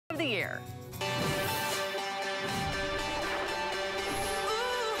the year.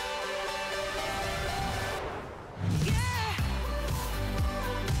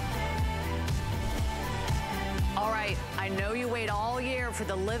 All right, I know you wait all year for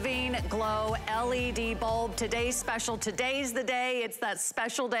the Living Glow LED bulb. Today's special, today's the day. It's that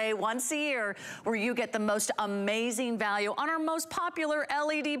special day once a year where you get the most amazing value on our most popular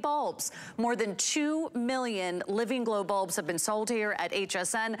LED bulbs. More than 2 million Living Glow bulbs have been sold here at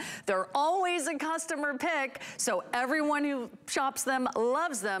HSN. They're always a customer pick, so everyone who shops them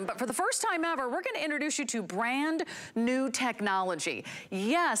loves them. But for the first time ever, we're gonna introduce you to brand new technology.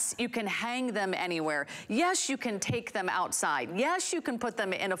 Yes, you can hang them anywhere. Yes, you can take them outside. Yes, you can put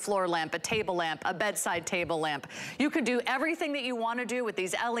them in a floor lamp, a table lamp, a bedside table lamp. You can do everything that you want to do with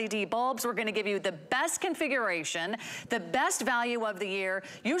these LED bulbs. We're going to give you the best configuration, the best value of the year.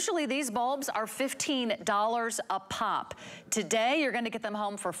 Usually these bulbs are $15 a pop. Today, you're going to get them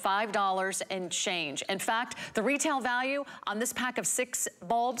home for $5 and change. In fact, the retail value on this pack of 6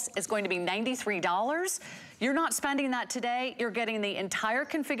 bulbs is going to be $93. You're not spending that today. You're getting the entire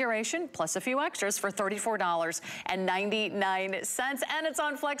configuration plus a few extras for $34.99. And it's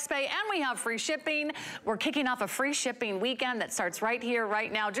on FlexPay, and we have free shipping. We're kicking off a free shipping weekend that starts right here,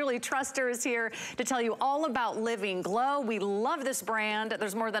 right now. Julie Truster is here to tell you all about Living Glow. We love this brand.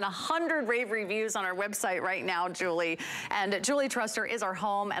 There's more than 100 rave reviews on our website right now, Julie. And Julie Truster is our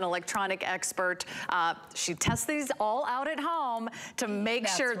home and electronic expert. She tests these all out at home to make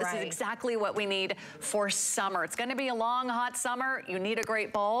sure this is exactly what we need for summer. It's gonna be a long, hot summer. You need a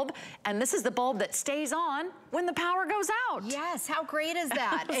great bulb. And this is the bulb that stays on when the power goes out. Yes, how great is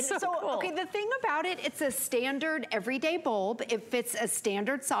that? And so cool. Okay, the thing about it, it's a standard everyday bulb. It fits a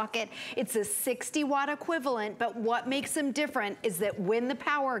standard socket. It's a 60-watt equivalent, but what makes them different is that when the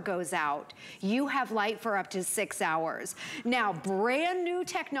power goes out, you have light for up to 6 hours. Now, brand new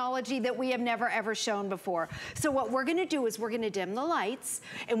technology that we have never ever shown before. So what we're gonna do is we're gonna dim the lights,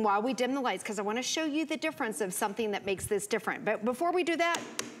 and while we dim the lights, because I wanna show you the difference of something that makes this different. But before we do that,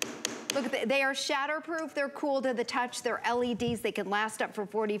 look at they are shatterproof, they're cool to the touch, they're LEDs, they can last up for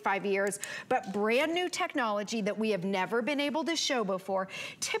 45 years, but brand new technology that we have never been able to show before.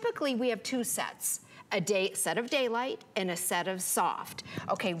 Typically we have 2 sets. A set of daylight and a set of soft.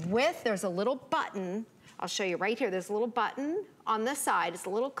 Okay, there's a little button, I'll show you right here, there's a little button on the side, it's a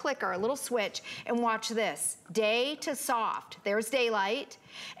little clicker, a little switch, and watch this, day to soft. There's daylight,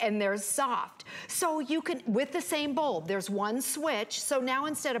 and there's soft. So you can, with the same bulb, there's one switch, so now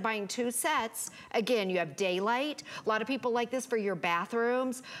instead of buying 2 sets, again, you have daylight. A lot of people like this for your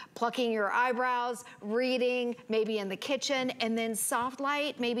bathrooms, plucking your eyebrows, reading, maybe in the kitchen, and then soft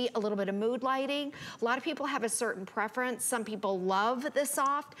light, maybe a little bit of mood lighting. A lot of people have a certain preference. Some people love the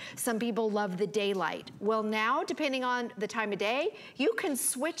soft, some people love the daylight. Well, now, depending on the time of day, you can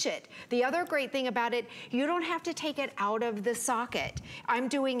switch it. The other great thing about it, you don't have to take it out of the socket. I'm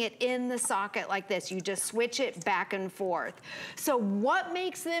doing it in the socket like this. You just switch it back and forth. So what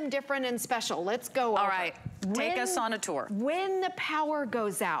makes them different and special? Let's go over. All right, take us on a tour. When the power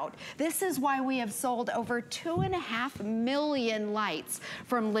goes out, this is why we have sold over 2.5 million lights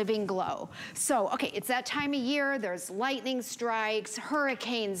from Living Glow. So, okay, it's that time of year. There's lightning strikes,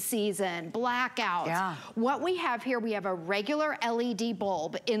 hurricane season, blackouts. Yeah. What we have here, we have a regular LED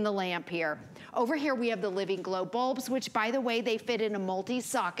bulb in the lamp here. Over here we have the Living Glow bulbs, which by the way, they fit in a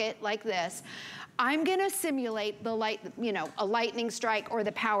multi-socket like this. I'm gonna simulate the light, you know, a lightning strike or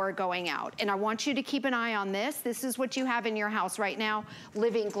the power going out. And I want you to keep an eye on this. This is what you have in your house right now,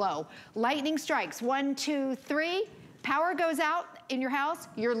 Living Glow. Lightning strikes, 1, 2, 3. Power goes out in your house,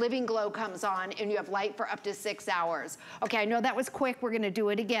 your Living Glow comes on, and you have light for up to 6 hours. Okay, I know that was quick. We're gonna do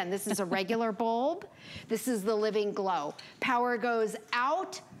it again. This is a regular bulb. This is the Living Glow. Power goes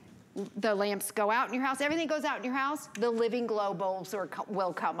out, the lamps go out in your house, everything goes out in your house, the Living Glow bulbs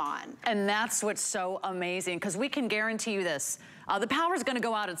will come on. And that's what's so amazing, because we can guarantee you this. The power's gonna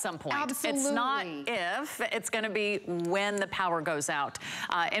go out at some point. Absolutely. It's not if, it's gonna be when the power goes out.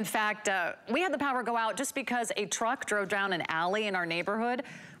 In fact, we had the power go out just because a truck drove down an alley in our neighborhood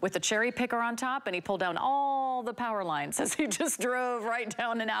with a cherry picker on top, and he pulled down all the power lines as he just drove right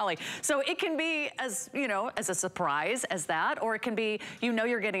down an alley. So it can be as, you know, as a surprise as that, or it can be, you know,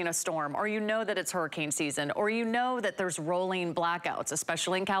 you're getting a storm, or you know that it's hurricane season, or you know that there's rolling blackouts,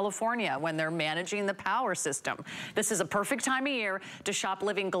 especially in California when they're managing the power system. This is a perfect time of year here to shop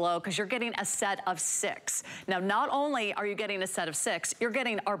Living Glow because you're getting a set of 6. Now, not only are you getting a set of 6, you're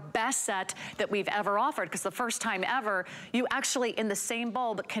getting our best set that we've ever offered, because the first time ever, you actually, in the same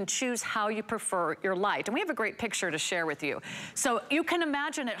bulb, can choose how you prefer your light. And we have a great picture to share with you. So you can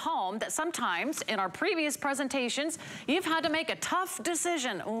imagine at home that sometimes in our previous presentations, you've had to make a tough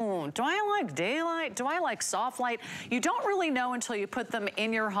decision. Ooh, do I like daylight? Do I like soft light? You don't really know until you put them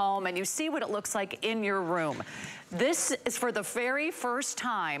in your home and you see what it looks like in your room. This is for the very first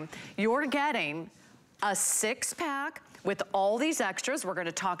time, you're getting a 6-pack with all these extras. We're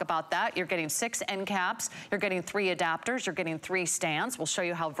gonna talk about that. You're getting 6 end caps, you're getting 3 adapters, you're getting 3 stands. We'll show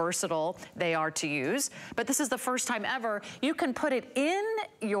you how versatile they are to use. But this is the first time ever you can put it in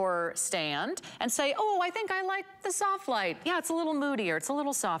your stand and say, oh, I think I like the soft light. Yeah, it's a little moodier, it's a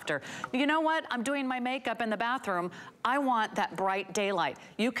little softer. You know what? I'm doing my makeup in the bathroom. I want that bright daylight.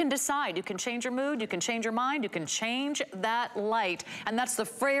 You can decide, you can change your mood, you can change your mind, you can change that light. And that's the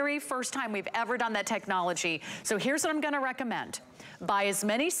very first time we've ever done that technology. So here's what I'm gonna recommend. Buy as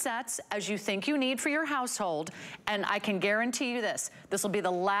many sets as you think you need for your household, and I can guarantee you this will be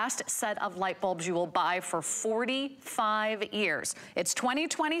the last set of light bulbs you will buy for 45 years. It's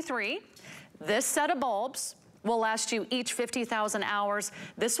 2023. This set of bulbs will last you each 50,000 hours.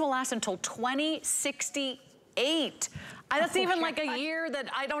 This will last until 2068. That's even like a year that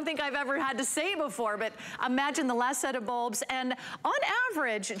I don't think I've ever had to say before, but imagine the last set of bulbs. And on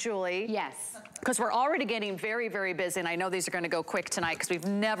average, Julie. Yes. Because we're already getting very, very busy, and I know these are gonna go quick tonight because we've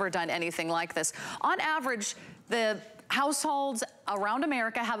never done anything like this. On average, the households around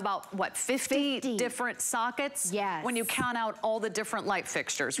America have about, what, 50 different sockets? Yes. When you count out all the different light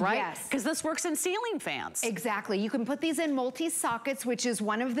fixtures, right? Yes. Because this works in ceiling fans. Exactly. You can put these in multi-sockets, which is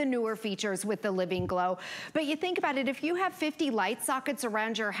one of the newer features with the Living Glow. But you think about it, if you have 50 light sockets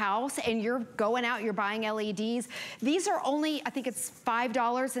around your house and you're going out, you're buying LEDs, these are only, I think it's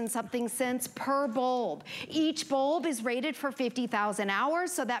 $5 and something cents per bulb. Each bulb is rated for 50,000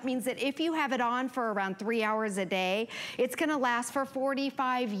 hours, so that means that if you have it on for around 3 hours a day, it's gonna last for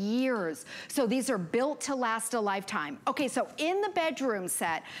 45 years. So these are built to last a lifetime. Okay, so in the bedroom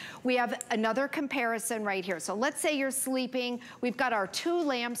set, we have another comparison right here. So let's say you're sleeping, we've got our 2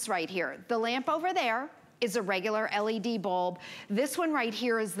 lamps right here. The lamp over there is a regular LED bulb. This one right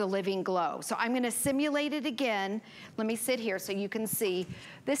here is the Living Glow. So I'm gonna simulate it again. Let me sit here so you can see.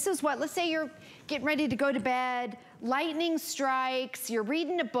 This is what, let's say you're getting ready to go to bed, lightning strikes, you're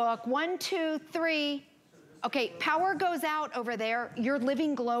reading a book, 1, 2, 3, okay, power goes out over there, your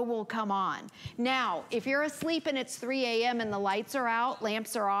Living Glow will come on. Now, if you're asleep and it's 3 a.m. and the lights are out,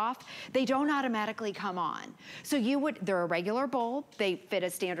 lamps are off, they don't automatically come on. So they're a regular bulb, they fit a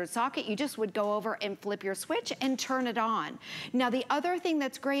standard socket, you just would go over and flip your switch and turn it on. Now, the other thing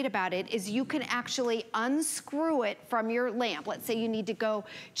that's great about it is you can actually unscrew it from your lamp. Let's say you need to go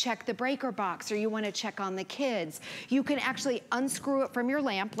check the breaker box or you wanna check on the kids. You can actually unscrew it from your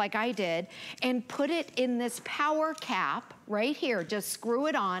lamp like I did and put it in this power cap right here, just screw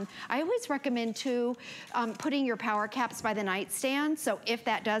it on. I always recommend too, putting your power caps by the nightstand. So if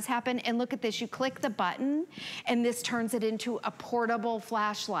that does happen, and look at this, you click the button and this turns it into a portable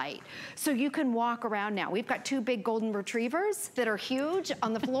flashlight. So you can walk around now. We've got 2 big golden retrievers that are huge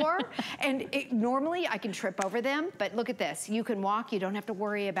on the floor. And normally I can trip over them, but look at this. You can walk, you don't have to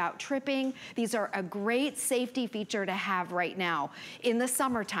worry about tripping. These are a great safety feature to have right now. In the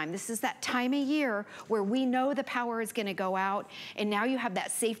summertime, this is that time of year where we know the power is gonna go out, and now you have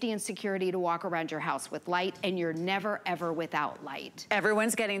that safety and security to walk around your house with light, and you're never ever without light.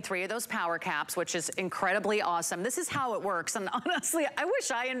 Everyone's getting 3 of those power caps, which is incredibly awesome. This is how it works, and honestly, I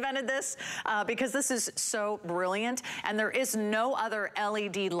wish I invented this because this is so brilliant, and there is no other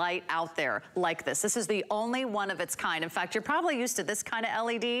LED light out there like this. This is the only one of its kind. In fact, you're probably used to this kind of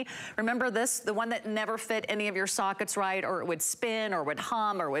LED. Remember this, the one that never fit any of your sockets right, or it would spin, or would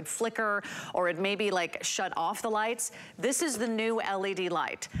hum, or would flicker, or it maybe like shut off the lights. This is the new LED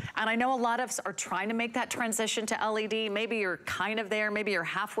light. And I know a lot of us are trying to make that transition to LED. Maybe you're kind of there, maybe you're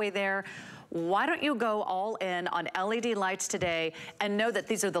halfway there. Why don't you go all in on LED lights today and know that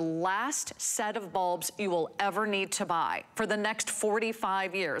these are the last set of bulbs you will ever need to buy for the next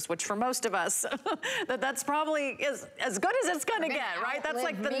 45 years, which for most of us, that's probably as good as it's gonna get, right? That's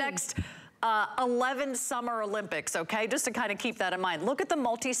like the next 11 Summer Olympics, okay? Just to kind of keep that in mind. Look at the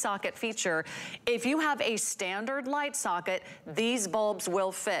multi-socket feature. If you have a standard light socket, these bulbs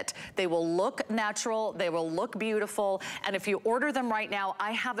will fit. They will look natural, they will look beautiful, and if you order them right now,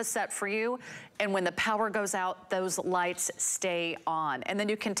 I have a set for you, and when the power goes out, those lights stay on. And then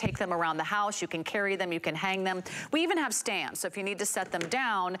you can take them around the house, you can carry them, you can hang them. We even have stands, so if you need to set them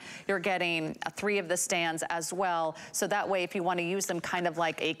down, you're getting 3 of the stands as well. So that way, if you want to use them kind of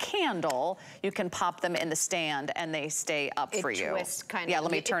like a candle, you can pop them in the stand and they stay up for you. Twists kind of. Yeah,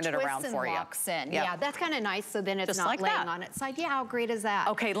 let me turn it around for you. Locks in. Yep. Yeah, that's kind of nice, so then it's Just not like laying that. on its side. Yeah, how great is that?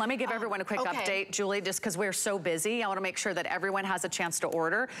 Okay, let me give everyone a quick update, Julie, just because we're so busy. I want to make sure that everyone has a chance to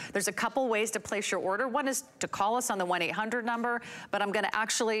order. There's a couple ways to place your order. One is to call us on the 1-800 number, but I'm going to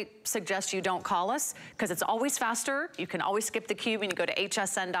actually suggest you don't call us because it's always faster. You can always skip the queue when you go to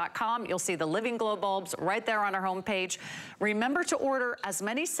hsn.com. You'll see the Living Glow bulbs right there on our homepage. Remember to order as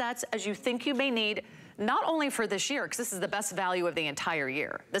many sets as you think you may need, not only for this year, because this is the best value of the entire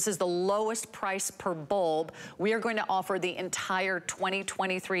year. This is the lowest price per bulb we are going to offer the entire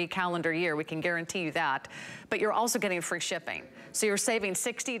 2023 calendar year. We can guarantee you that. But you're also getting free shipping. So you're saving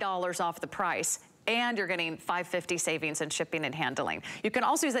 $60 off the price, and you're getting $5.50 savings in shipping and handling. You can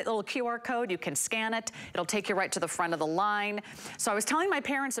also use that little QR code. You can scan it. It'll take you right to the front of the line. So I was telling my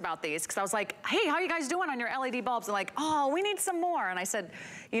parents about these because I was like, hey, how are you guys doing on your LED bulbs? They're like, oh, we need some more. And I said,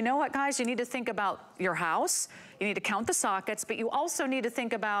 you know what, guys? You need to think about your house. You need to count the sockets, but you also need to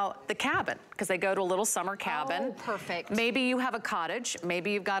think about the cabin because they go to a little summer cabin. Oh, perfect. Maybe you have a cottage.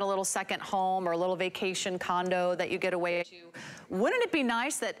 Maybe you've got a little second home or a little vacation condo that you get away to. Wouldn't it be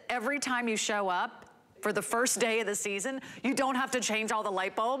nice that every time you show up for the first day of the season, you don't have to change all the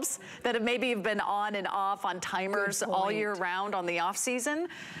light bulbs that have maybe been on and off on timers all year round on the off season?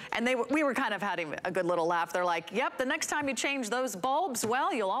 And we were kind of having a good little laugh. They're like, yep, the next time you change those bulbs,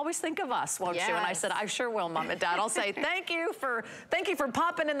 well, you'll always think of us, won't you? And I said, I sure will, Mom and Dad. I'll say thank you for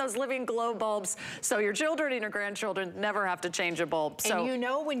popping in those Living Glow bulbs so your children and your grandchildren never have to change a bulb. And you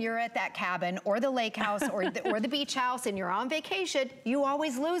know when you're at that cabin or the lake house or the beach house and you're on vacation, you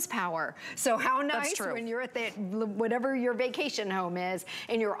always lose power. So how nice when you're at that, whatever your vacation home is,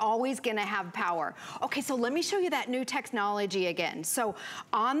 and you're always gonna have power. Okay, so let me show you that new technology again. So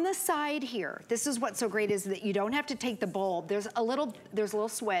on the side here, this is what's so great is that you don't have to take the bulb. There's a little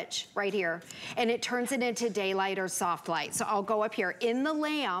switch right here, and it turns it into daylight or soft light. So I'll go up here. In the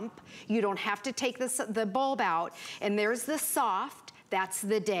lamp, you don't have to take the bulb out, and there's the soft. That's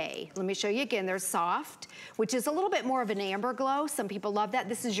the day. Let me show you again. There's soft, which is a little bit more of an amber glow. Some people love that.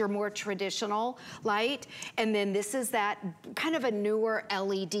 This is your more traditional light. And then this is that kind of a newer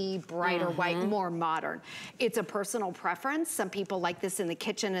LED, brighter white, more modern. It's a personal preference. Some people like this in the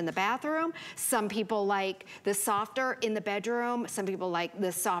kitchen and the bathroom. Some people like the softer in the bedroom. Some people like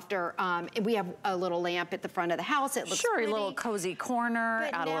the softer. We have a little lamp at the front of the house. It looks pretty. A little cozy corner,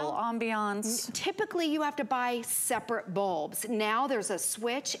 add a little ambiance. Typically, you have to buy separate bulbs. Now there's a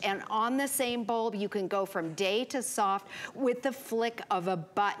switch, and on the same bulb you can go from day to soft with the flick of a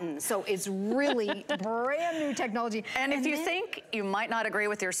button. So it's really brand new technology. And if you think you might not agree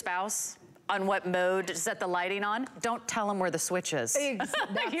with your spouse on what mode to set the lighting on, don't tell them where the switch is. You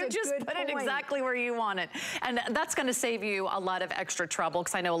just put it exactly where you want it. And that's gonna save you a lot of extra trouble,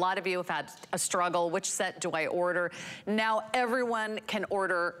 because I know a lot of you have had a struggle, which set do I order? Now everyone can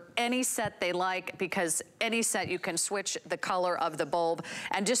order any set they like, because any set you can switch the color of the bulb,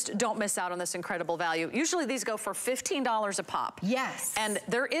 and just don't miss out on this incredible value. Usually these go for $15 a pop. Yes. And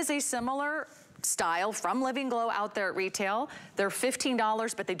there is a similar style from Living Glow out there at retail. They're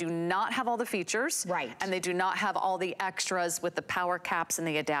 $15, but they do not have all the features. Right. And they do not have all the extras with the power caps and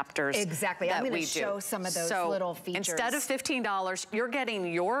the adapters. Exactly. I'm going to show some of those little features. Instead of $15, you're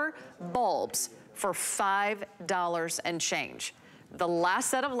getting your bulbs for $5 and change. The last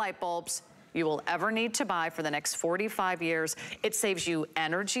set of light bulbs you will ever need to buy for the next 45 years. It saves you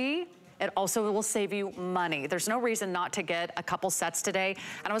energy. It also will save you money. There's no reason not to get a couple sets today.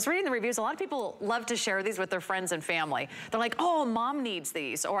 And I was reading the reviews. A lot of people love to share these with their friends and family. They're like, oh, Mom needs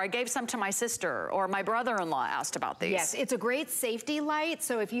these, or I gave some to my sister, or my brother-in-law asked about these. Yes, it's a great safety light.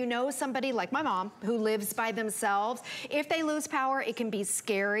 So if you know somebody like my mom who lives by themselves, if they lose power, it can be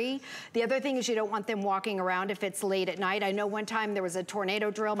scary. The other thing is you don't want them walking around if it's late at night. I know one time there was a tornado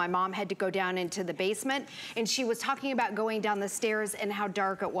drill. My mom had to go down into the basement, and she was talking about going down the stairs and how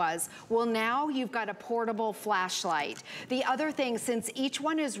dark it was. Well, now you've got a portable flashlight. The other thing, since each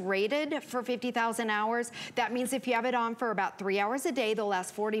one is rated for 50,000 hours, that means if you have it on for about 3 hours a day, they'll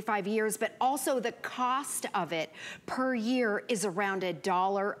last 45 years, but also the cost of it per year is around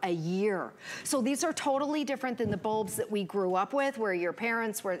 $1 a year. So these are totally different than the bulbs that we grew up with, where your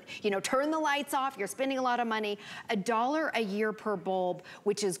parents were, you know, turn the lights off, you're spending a lot of money. $1 a year per bulb,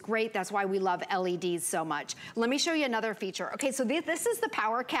 which is great. That's why we love LEDs so much. Let me show you another feature. Okay, so this is the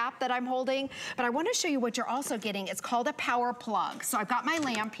power cap that I'm holding, but I want to show you what you're also getting. It's called a power plug. So I've got my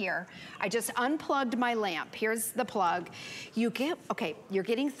lamp here. I just unplugged my lamp. Here's the plug. You get, okay, you're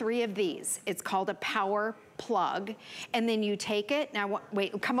getting 3 of these. It's called a power plug, and then you take it. Now,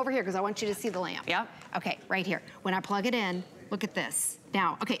 wait, come over here because I want you to see the lamp. Yeah. Okay, right here. When I plug it in, look at this.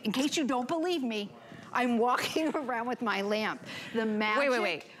 Now, okay, in case you don't believe me, I'm walking around with my lamp. The magic.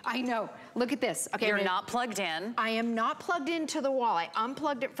 Wait. I know. Look at this. Okay, You're not plugged in. I am not plugged into the wall. I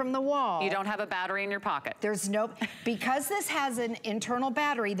unplugged it from the wall. You don't have a battery in your pocket. There's no, because this has an internal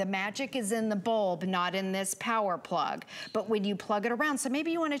battery, the magic is in the bulb, not in this power plug. But when you plug it around, so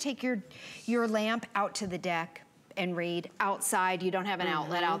maybe you want to take your lamp out to the deck and read outside. You don't have an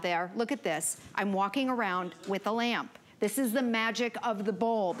outlet out there. Look at this. I'm walking around with a lamp. This is the magic of the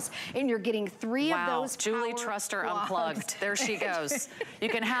bulbs. And you're getting 3 of those Julie Truster unplugged. There she goes. You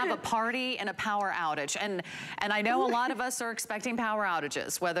can have a party and a power outage. And I know a lot of us are expecting power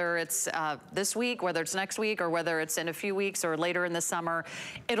outages, whether it's this week, whether it's next week, or whether it's in a few weeks or later in the summer.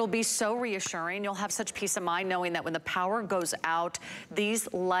 It'll be so reassuring. You'll have such peace of mind knowing that when the power goes out, these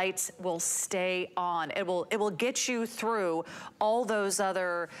lights will stay on. It will get you through all those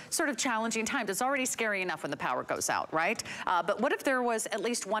other sort of challenging times. It's already scary enough when the power goes out, right? But what if there was at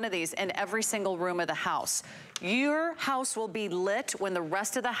least one of these in every single room of the house? Your house will be lit when the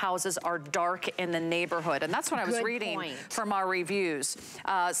rest of the houses are dark in the neighborhood. And that's what I was reading from our reviews.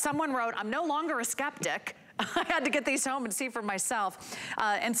 Someone wrote, I'm no longer a skeptic. I had to get these home and see for myself.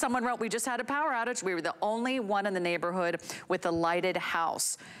 And someone wrote, we just had a power outage. We were the only one in the neighborhood with a lighted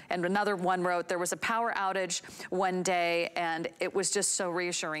house. And another one wrote, there was a power outage one day and it was just so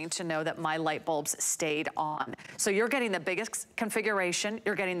reassuring to know that my light bulbs stayed on. So you're getting the biggest configuration.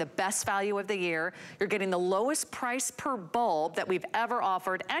 You're getting the best value of the year. You're getting the lowest price per bulb that we've ever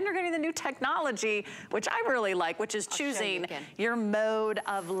offered. And you're getting the new technology, which I really like, which is choosing your mode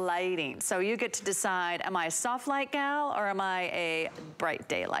of lighting. So you get to decide, am I a soft light gal or am I a bright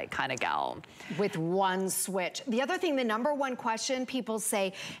daylight kind of gal? With one switch. The other thing, the number one question people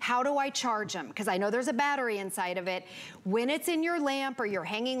say, how do I charge them? Because I know there's a battery inside of it. When it's in your lamp or your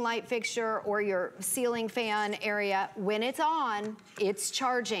hanging light fixture or your ceiling fan area, when it's on, it's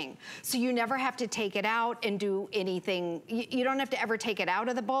charging. So you never have to take it out and do anything. You don't have to ever take it out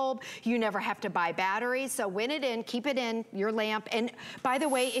of the bulb. You never have to buy batteries. So when it in, keep it in your lamp. And by the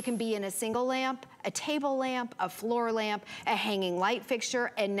way, it can be in a single lamp, a table lamp, a floor lamp, a hanging light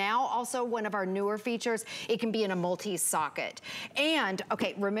fixture, and now also one of our newer features, it can be in a multi-socket. And,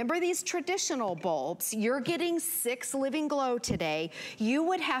 okay, remember these traditional bulbs, you're getting 6 Living Glow today. You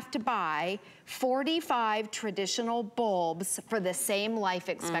would have to buy 45 traditional bulbs for the same life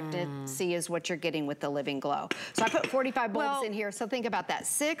expectancy as what you're getting with the Living Glow. So I put 45 bulbs in here, so think about that,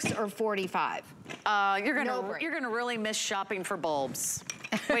 6 or 45? You're gonna really miss shopping for bulbs.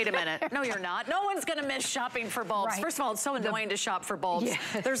 Wait a minute, no you're not. No one's gonna miss shopping for bulbs. Right. First of all, it's so annoying to shop for bulbs. Yes.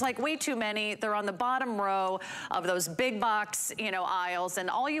 There's like way too many. They're on the bottom row of those big box, you know, aisles, and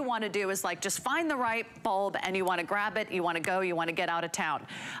all you wanna do is like just find the right bulb and you wanna grab it, you wanna go, you wanna get out of town.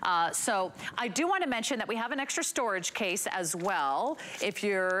 So I do want to mention that we have an extra storage case as well if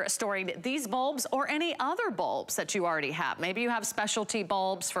you're storing these bulbs or any other bulbs that you already have. Maybe you have specialty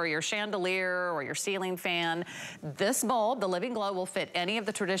bulbs for your chandelier or your ceiling fan. This bulb, the Living Glow, will fit any of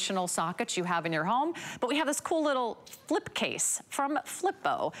the traditional sockets you have in your home, but we have this cool little flip case from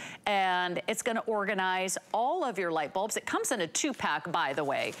Flippo, and it's going to organize all of your light bulbs. It comes in a 2-pack, by the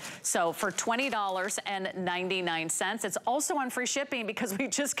way. So for $20.99, it's also on free shipping because we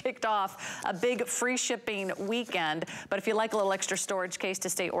just kicked off a big free shipping weekend. But if you like a little extra storage case to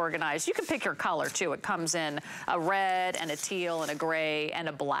stay organized, you can pick your color too. It comes in a red and a teal and a gray and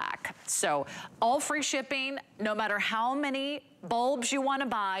a black. So all free shipping, no matter how many bulbs you want to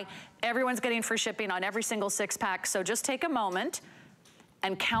buy, everyone's getting free shipping on every single 6-pack. So just take a moment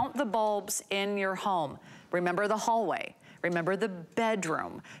and count the bulbs in your home. Remember the hallway. Remember the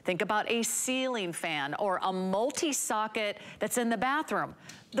bedroom. Think about a ceiling fan or a multi-socket that's in the bathroom.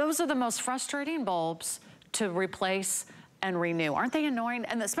 Those are the most frustrating bulbs to replace and renew. Aren't they annoying?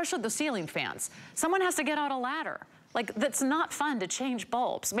 And especially the ceiling fans. Someone has to get out a ladder. Like, that's not fun to change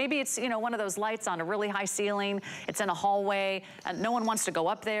bulbs. Maybe it's, you know, one of those lights on a really high ceiling, it's in a hallway, and no one wants to go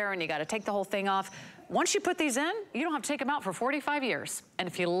up there, and you gotta take the whole thing off. Once you put these in, you don't have to take them out for 45 years. And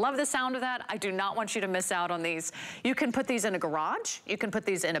if you love the sound of that, I do not want you to miss out on these. You can put these in a garage, you can put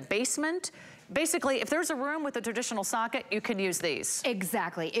these in a basement. Basically, if there's a room with a traditional socket, you can use these.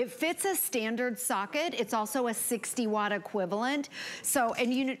 Exactly. It fits a standard socket. It's also a 60-watt equivalent. So,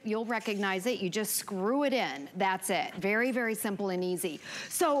 and you'll recognize it. You just screw it in. That's it. Very, very simple and easy.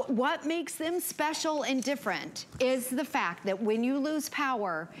 So what makes them special and different is the fact that when you lose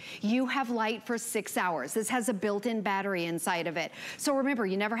power, you have light for 6 hours. This has a built-in battery inside of it. So remember,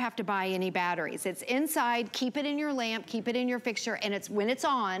 you never have to buy any batteries. It's inside. Keep it in your lamp. Keep it in your fixture. And it's when it's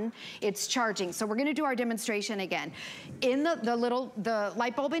on, it's charging. So we're gonna do our demonstration again. In the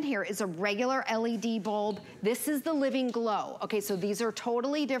light bulb in here is a regular LED bulb. This is the Living Glow. Okay, so these are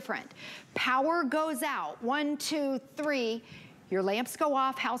totally different. Power goes out, 1, 2, 3. Your lamps go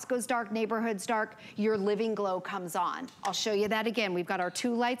off, house goes dark, neighborhood's dark, your Living Glow comes on. I'll show you that again. We've got our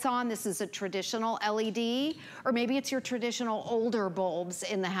 2 lights on. This is a traditional LED, or maybe it's your traditional older bulbs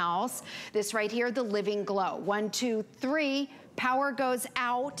in the house. This right here, the Living Glow. 1, 2, 3. Power goes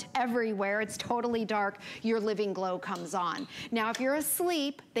out everywhere. It's totally dark. Your Living Glow comes on. Now, if you're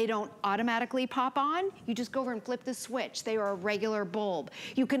asleep, they don't automatically pop on. You just go over and flip the switch. They are a regular bulb.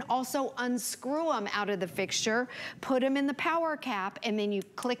 You can also unscrew them out of the fixture, put them in the power cap, and then you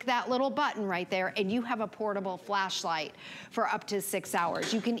click that little button right there, and you have a portable flashlight for up to 6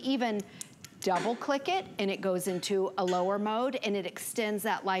 hours. You can even double click it and it goes into a lower mode and it extends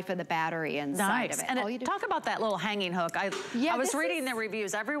that life of the battery inside of it. And talk about that little hanging hook. I was reading the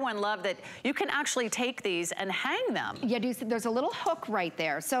reviews. Everyone loved that you can actually take these and hang them. Yeah, there's a little hook right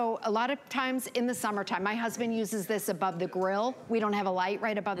there. So a lot of times in the summertime, my husband uses this above the grill. We don't have a light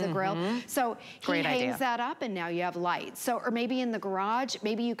right above the grill. So he hangs that up and now you have light. So, or maybe in the garage,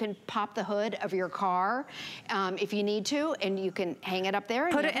 maybe you can pop the hood of your car if you need to, and you can hang it up there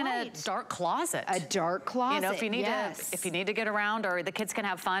and put it in a dark closet. A dark closet. You know, if you need to get around, or the kids can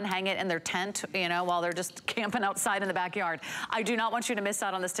have fun, hang it in their tent, you know, while they're just camping outside in the backyard. I do not want you to miss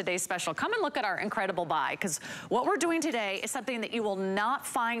out on this today's special. Come and look at our incredible buy, because what we're doing today is something that you will not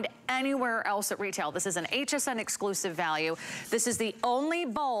find anywhere else at retail. This is an HSN exclusive value. This is the only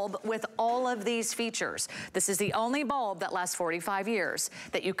bulb with all of these features. This is the only bulb that lasts 45 years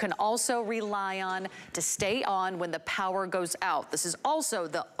that you can also rely on to stay on when the power goes out. This is also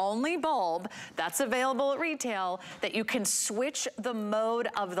the only bulb that's available at retail that you can switch the mode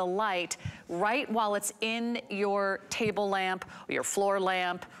of the light right while it's in your table lamp or your floor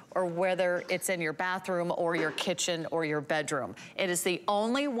lamp, or whether it's in your bathroom or your kitchen or your bedroom. It is the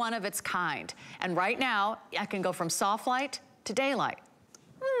only one of its kind. And right now, I can go from soft light to daylight.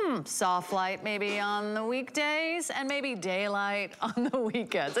 Soft light maybe on the weekdays and maybe daylight on the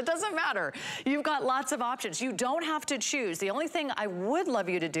weekends. It doesn't matter. You've got lots of options. You don't have to choose. The only thing I would love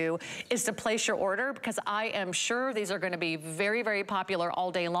you to do is to place your order, because I am sure these are going to be very, very popular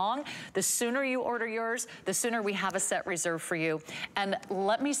all day long. The sooner you order yours, the sooner we have a set reserved for you. And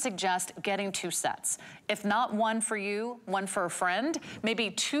let me suggest getting 2 sets. If not one for you, one for a friend, maybe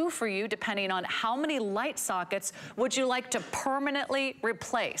 2 for you, depending on how many light sockets would you like to permanently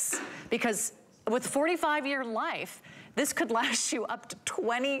replace. Because with 45-year life, this could last you up to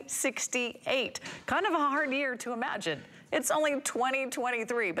 2068. Kind of a hard year to imagine. It's only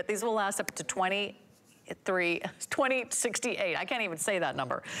 2023, but these will last up to 2068. I can't even say that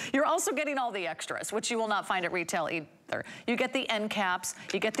number. You're also getting all the extras, which you will not find at retail either. You get the end caps,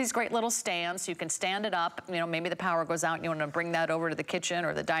 you get these great little stands, so you can stand it up. You know, maybe the power goes out and you want to bring that over to the kitchen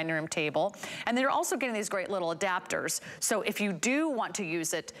or the dining room table. And then you're also getting these great little adapters. So if you do want to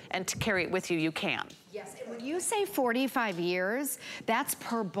use it and to carry it with you, you can. Yes, and when you say 45 years, that's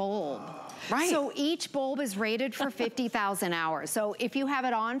per bulb. Right. So each bulb is rated for 50,000 hours. So if you have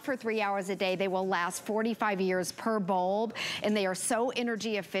it on for 3 hours a day, they will last 45 years per bulb. And they are so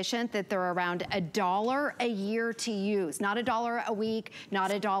energy efficient that they're around $1 a year to use. Not $1 a week,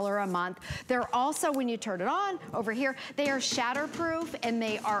 not $1 a month. They're also, when you turn it on over here, they are shatterproof, and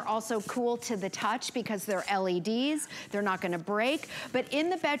they are also cool to the touch because they're LEDs. They're not gonna break. But in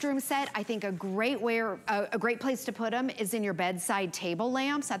the bedroom set, I think a great place to put them is in your bedside table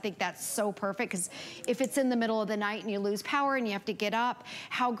lamps. I think that's so perfect, because if it's in the middle of the night and you lose power and you have to get up,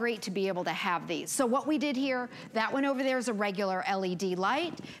 how great to be able to have these. So what we did here, that one over there is a regular LED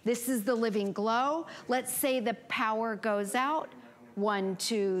light. This is the Living Glow. Let's say the power goes out. 1,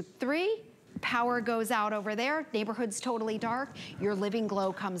 2, 3. Power goes out over there. Neighborhood's totally dark. Your Living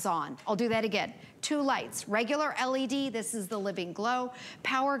Glow comes on. I'll do that again. 2 lights. Regular LED. This is the Living Glow.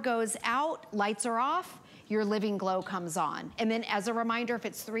 Power goes out. Lights are off. your living glow comes on. And then as a reminder, if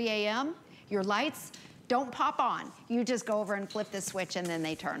it's 3 a.m., your lights don't pop on. You just go over and flip the switch and then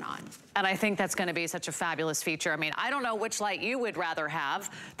they turn on. And I think that's gonna be such a fabulous feature. I mean, I don't know which light you would rather have.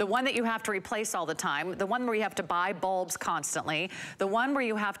 The one that you have to replace all the time, the one where you have to buy bulbs constantly, the one where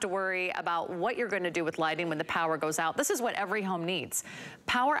you have to worry about what you're gonna do with lighting when the power goes out. This is what every home needs.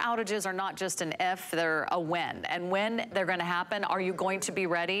 Power outages are not just an if, they're a when. And when they're gonna happen, are you going to be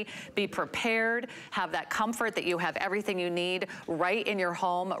ready? Be prepared, have that comfort that you have everything you need right in your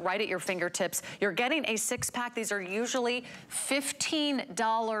home, right at your fingertips. You're getting a 6-pack. These are usually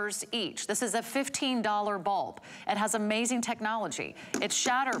 $15 each. This is a $15 bulb. It has amazing technology. It's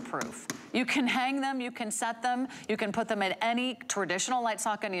shatterproof. You can hang them, you can set them, you can put them in any traditional light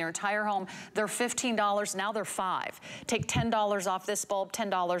socket in your entire home. They're $15, now they're $5. Take $10 off this bulb,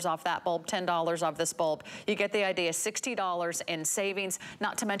 $10 off that bulb, $10 off this bulb. You get the idea, $60 in savings,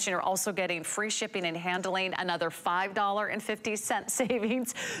 not to mention you're also getting free shipping and handling, another $5.50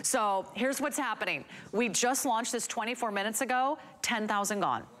 savings. So here's what's happening. We just launched this 24 minutes ago, 10,000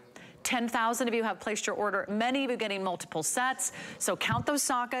 gone. 10,000 of you have placed your order. Many of you getting multiple sets. So count those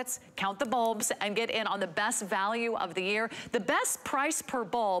sockets, count the bulbs, and get in on the best value of the year. The best price per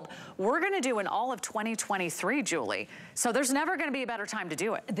bulb we're gonna do in all of 2023, Julie. So there's never gonna be a better time to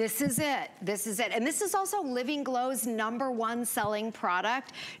do it. This is it, this is it. And this is also Living Glow's #1 selling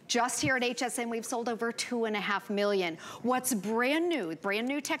product. Just here at HSN, we've sold over 2.5 million. What's brand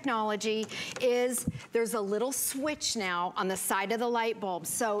new technology is there's a little switch now on the side of the light bulb.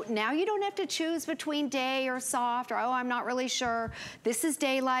 So now you don't have to choose between day or soft or, oh, I'm not really sure. This is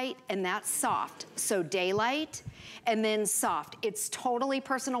daylight and that's soft. So daylight and then soft. It's totally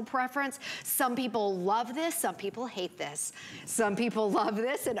personal preference. Some people love this, some people hate this. Some people love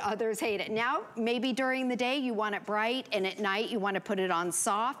this and others hate it. Now, maybe during the day you want it bright and at night you want to put it on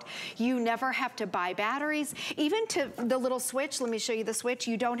soft. You never have to buy batteries. Even to the little switch, let me show you the switch.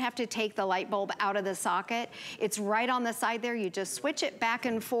 You don't have to take the light bulb out of the socket. It's right on the side there. You just switch it back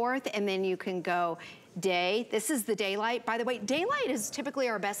and forth and then you can go day. This is the daylight. By the way, daylight is typically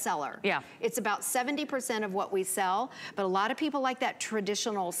our best seller. Yeah. It's about 70% of what we sell, but a lot of people like that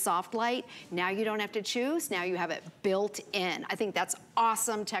traditional soft light. Now you don't have to choose. Now you have it built in. I think that's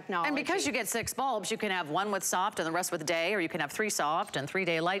awesome technology. And because you get 6 bulbs, you can have one with soft and the rest with day, or you can have 3 soft and 3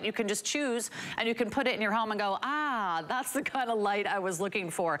 daylight. You can just choose and you can put it in your home and go, ah, that's the kind of light I was looking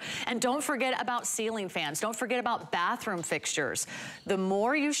for. And don't forget about ceiling fans. Don't forget about bathroom fixtures. The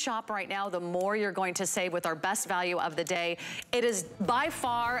more you shop right now, the more you're going to save with our best value of the day. It is by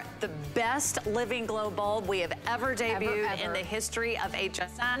far the best Living Glow bulb we have ever debuted in the history of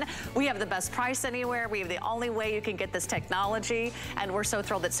HSN. We have the best price anywhere. We have the only way you can get this technology, and we're so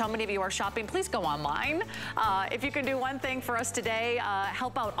thrilled that so many of you are shopping. Please go online. If you can do one thing for us today,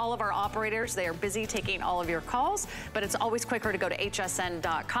 help out all of our operators. They are busy taking all of your calls, but it's always quicker to go to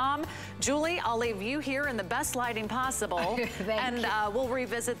hsn.com. Julie, I'll leave you here in the best lighting possible, and we'll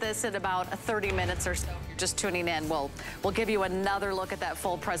revisit this in about 30 minutes or so. If you're just tuning in, we'll give you another look at that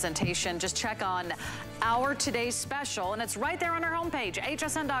full presentation. Just check on our today's special, and it's right there on our homepage,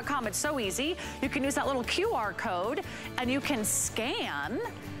 hsn.com. It's so easy. You can use that little QR code, and you can scan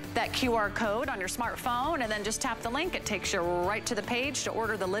that QR code on your smartphone and then just tap the link. It takes you right to the page to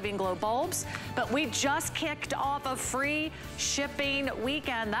order the Living Glow bulbs. But we just kicked off a free shipping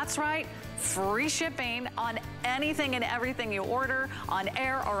weekend. That's right. Free shipping on anything and everything you order on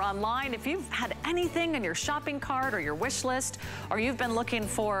air or online. If you've had anything in your shopping cart or your wish list, or you've been looking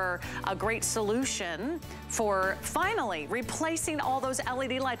for a great solution for finally replacing all those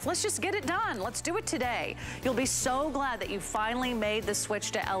LED lights, let's just get it done. Let's do it today. You'll be so glad that you finally made the switch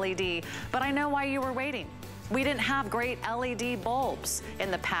to LED. But I know why you were waiting. We didn't have great LED bulbs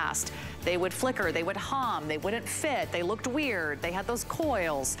in the past. They would flicker, they would hum, they wouldn't fit, they looked weird, they had those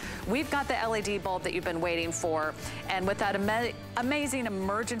coils. We've got the LED bulb that you've been waiting for, and with that amazing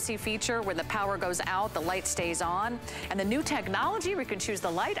emergency feature, when the power goes out, the light stays on, and the new technology, we can choose the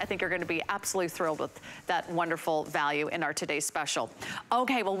light. I think you're gonna be absolutely thrilled with that wonderful value in our today's special.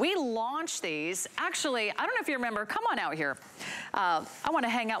 Okay, well, we launched these. Actually, I don't know if you remember, come on out here. I wanna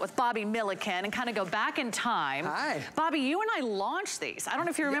hang out with Bobby Milliken and kind of go back in time. Hi. Bobby, you and I launched these. I don't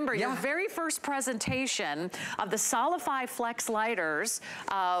know if you remember, your very first presentation of the Solify Flex lighters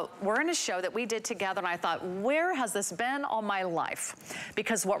were in a show that we did together, and I thought, where has this been all my life?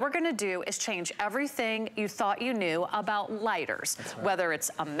 Because what we're gonna do is change everything you thought you knew about lighters. Right. Whether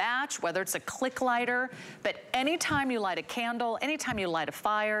it's a match, whether it's a click lighter, but anytime you light a candle, anytime you light a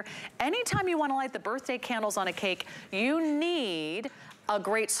fire, anytime you wanna light the birthday candles on a cake, you need a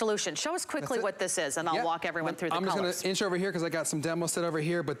great solution. Show us quickly what this is, and I'll walk everyone through the colors. I'm just gonna inch over here because I got some demo set over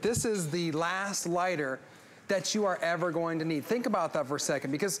here, but this is the last lighter that you are ever going to need. Think about that for a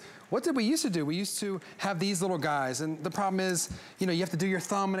second, because what did we used to do? We used to have these little guys, and the problem is, you know, you have to do your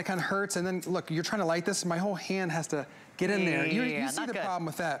thumb and it kind of hurts, and then look, you're trying to light this, and my whole hand has to get in there. You see the problem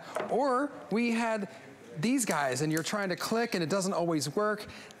with that. Or we had these guys, and you're trying to click and it doesn't always work.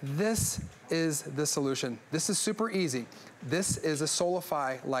 This is the solution. This is super easy. This is a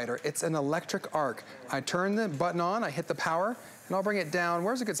Solify lighter. It's an electric arc. I turn the button on, I hit the power, and I'll bring it down.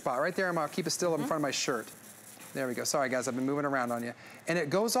 Where's a good spot? Right there, I'll keep it still in front of my shirt. There we go. Sorry guys, I've been moving around on you. And it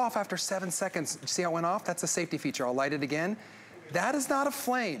goes off after 7 seconds. See how it went off? That's a safety feature. I'll light it again. That is not a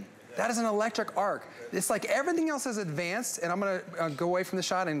flame. That is an electric arc. It's like everything else is advanced, and I'm gonna go away from the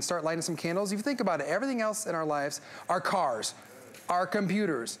shot and start lighting some candles. If you think about it, everything else in our lives, our cars, our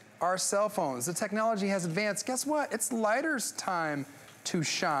computers, our cell phones, the technology has advanced. Guess what? It's lighters time to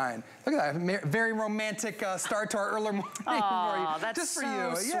shine. Look at that, very romantic start to our early morning for you. That's just for so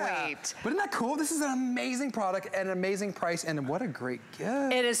you. sweet. Yeah. But isn't that cool? This is an amazing product at an amazing price, and what a great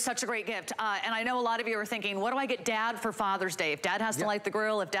gift. It is such a great gift. And I know a lot of you are thinking, what do I get Dad for Father's Day? If Dad has to light the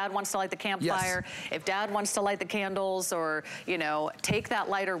grill, if Dad wants to light the campfire, if Dad wants to light the candles, or, you know, take that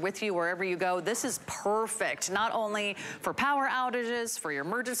lighter with you wherever you go, this is perfect. Not only for power outages, for your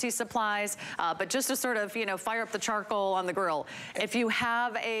emergency supplies, but just to sort of, you know, fire up the charcoal on the grill. If you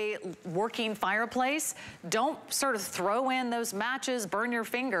have a working fireplace, don't sort of throw in those matches, burn your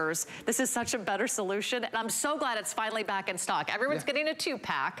fingers. This is such a better solution, and I'm so glad it's finally back in stock. Everyone's getting a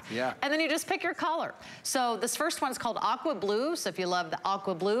 2-pack, and then you just pick your color. So this first one's called Aqua Blue, so if you love the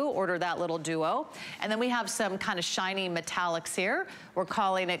Aqua Blue, order that little duo. And then we have some kind of shiny metallics here. We're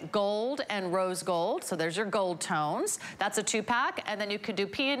calling it Gold and Rose Gold, so there's your gold tones. That's a 2-pack, and then you can do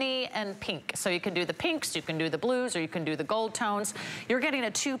peony and pink. So you can do the pinks, you can do the blues, or you can do the gold tones. You're getting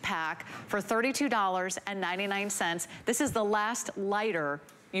a 2-pack for $32.99. This is the last lighter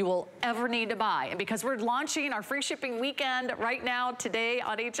you will ever need to buy. And because we're launching our free shipping weekend right now, today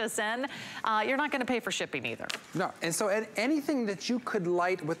on HSN, you're not gonna pay for shipping either. No, and so anything that you could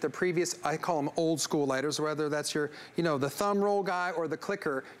light with the previous, I call them old school lighters, whether that's your, you know, the thumb roll guy or the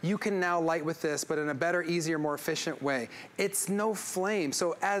clicker, you can now light with this, but in a better, easier, more efficient way. It's no flame.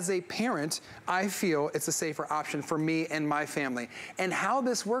 So as a parent, I feel it's a safer option for me and my family. And how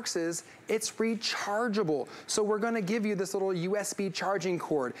this works is, it's rechargeable. So we're gonna give you this little USB charging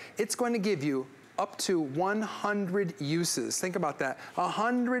cord. It's going to give you up to 100 uses. Think about that.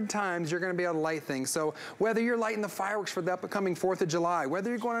 100 times you're gonna be able to light things. So whether you're lighting the fireworks for the upcoming 4th of July,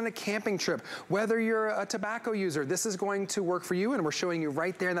 whether you're going on a camping trip, whether you're a tobacco user, this is going to work for you, and we're showing you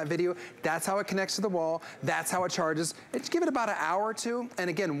right there in that video. That's how it connects to the wall. That's how it charges. Just give it about an hour or two, and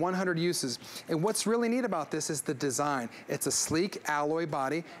again, 100 uses. And what's really neat about this is the design. It's a sleek alloy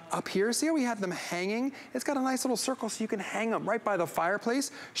body. Up here, see how we had them hanging? It's got a nice little circle so you can hang them right by the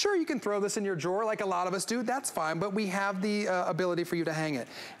fireplace. Sure, you can throw this in your drawer like a lot of us do, that's fine, but we have the ability for you to hang it.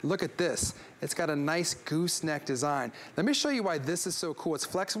 Look at this. It's got a nice gooseneck design. Let me show you why this is so cool. It's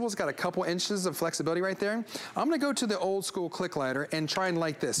flexible. It's got a couple inches of flexibility right there. I'm gonna go to the old school click lighter and try and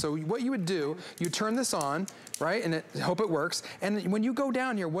light this. So what you would do, you turn this on, right, and hope it works. And when you go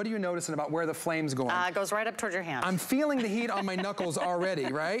down here, what are you noticing about where the flame's going? It goes right up towards your hand. I'm feeling the heat on my knuckles already,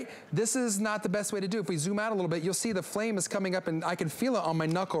 right? This is not the best way to do. If we zoom out a little bit, you'll see the flame is coming up, and I can feel it on my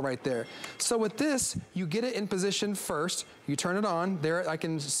knuckle right there. So with this, you get it in position first. You turn it on. There, I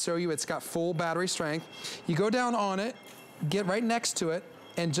can show you it's got full battery strength. You go down on it, get right next to it,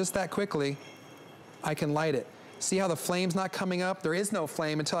 and just that quickly, I can light it. See how the flame's not coming up? There is no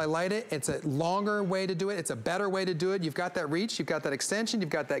flame until I light it. It's a longer way to do it. It's a better way to do it. You've got that reach, you've got that extension,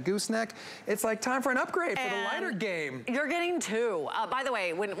 you've got that gooseneck. It's like time for an upgrade for the lighter game. You're getting 2. By the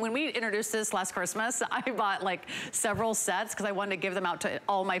way, when we introduced this last Christmas, I bought like several sets because I wanted to give them out to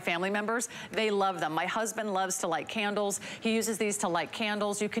all my family members. They love them. My husband loves to light candles. He uses these to light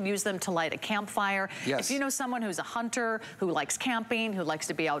candles. You can use them to light a campfire. Yes. If you know someone who's a hunter, who likes camping, who likes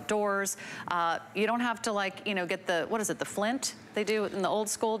to be outdoors, you don't have to, like, you know, get the, what is it, the flint they do in the old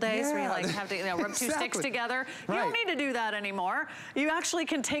school days where you like have to, you know, rub 2 sticks together. You don't need to do that anymore. You actually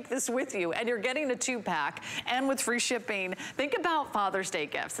can take this with you, and you're getting a 2-pack and with free shipping. Think about Father's Day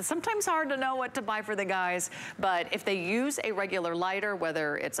gifts. It's sometimes hard to know what to buy for the guys, but if they use a regular lighter,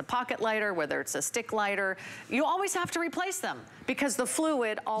 whether it's a pocket lighter, whether it's a stick lighter, you always have to replace them because the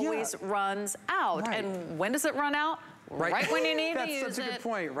fluid always runs out. And when does it run out? Right when you need to use it. That's such a good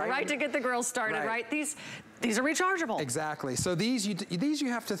point, right? Right to get the grill started, right? These are rechargeable. Exactly. So these you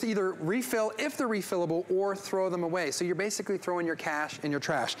have to either refill if they're refillable or throw them away. So you're basically throwing your cash in your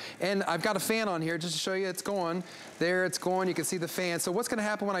trash. And I've got a fan on here just to show you it's going. There it's going. You can see the fan. So what's going to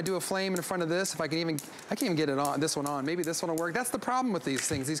happen when I do a flame in front of this? If I can't even get it on, this one on. Maybe this one will work. That's the problem with these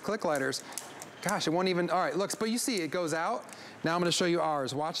things, these click lighters. Gosh, it won't even, all right, look, but you see it goes out. Now I'm gonna show you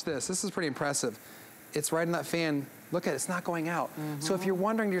ours. Watch this. This is pretty impressive. It's right in that fan. Look at it, it's not going out. So if you're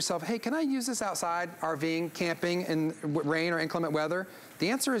wondering to yourself, hey, can I use this outside, RVing, camping in rain or inclement weather? The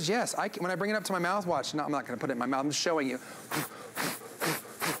answer is yes. When I bring it up to my mouth, watch, no, I'm not gonna put it in my mouth, I'm just showing you.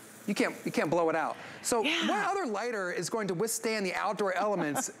 You can't blow it out. So what other lighter is going to withstand the outdoor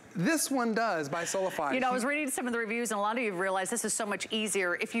elements? This one does by Solify. You know, I was reading some of the reviews and a lot of you realize this is so much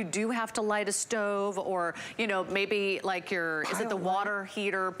easier if you do have to light a stove or, you know, maybe like your, is it the water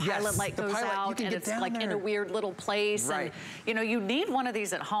heater pilot light goes out and it's like in a weird little place. And, you know, you need one of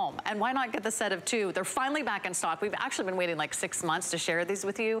these at home. And why not get the set of 2? They're finally back in stock. We've actually been waiting like 6 months to share these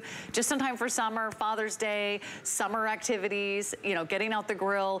with you. Just in time for summer, Father's Day, summer activities, you know, getting out the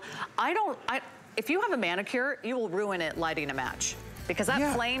grill. If you have a manicure, you will ruin it lighting a match. Because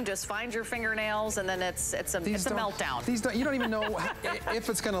that flame just finds your fingernails and then it's a meltdown. You don't even know if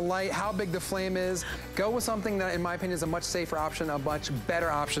it's gonna light, how big the flame is. Go with something that, in my opinion, is a much safer option, a much better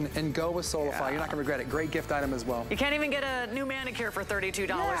option, and go with Solify. You're not gonna regret it. Great gift item as well. You can't even get a new manicure for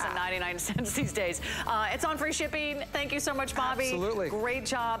 $32.99 these days. It's on free shipping. Thank you so much, Bobby. Absolutely. Great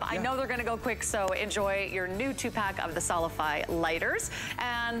job. I know they're gonna go quick, so enjoy your new 2-pack of the Solify lighters.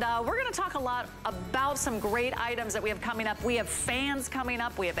 And we're gonna talk a lot about some great items that we have coming up. We have fans coming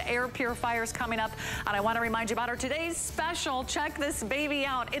up. We have air purifiers coming up. And I want to remind you about our today's special. Check this baby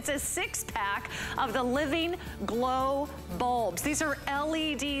out. It's a 6-pack of the Living Glow bulbs. These are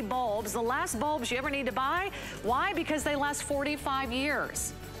LED bulbs. The last bulbs you ever need to buy. Why? Because they last 45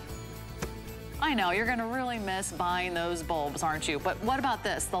 years. I know, you're gonna really miss buying those bulbs, aren't you? But what about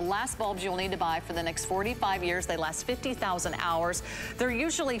this? The last bulbs you'll need to buy for the next 45 years, they last 50,000 hours. They're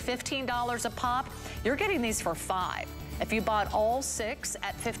usually $15 a pop. You're getting these for $5. If you bought all 6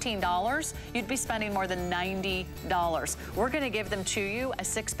 at $15, you'd be spending more than $90. We're gonna give them to you, a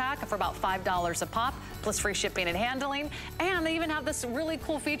 6-pack for about $5 a pop, plus free shipping and handling. And they even have this really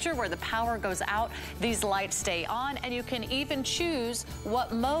cool feature where the power goes out, these lights stay on, and you can even choose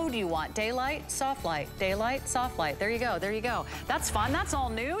what mode you want. Daylight, soft light, daylight, soft light. There you go, there you go. That's fun, that's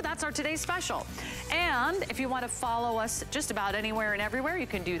all new. That's our today's special. And if you wanna follow us just about anywhere and everywhere, you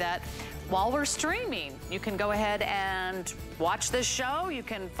can do that. While we're streaming, you can go ahead and watch this show. You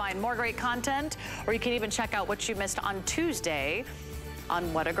can find more great content, or you can even check out what you missed on Tuesday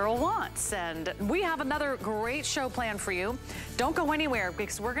on What a Girl Wants. And we have another great show planned for you. Don't go anywhere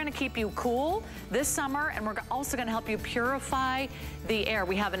because we're gonna keep you cool this summer, and we're also gonna help you purify the air.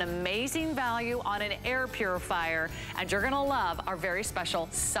 We have an amazing value on an air purifier, and you're gonna love our very special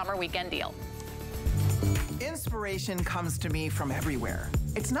summer weekend deal. Inspiration comes to me from everywhere.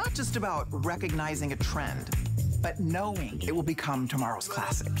 It's not just about recognizing a trend, but knowing it will become tomorrow's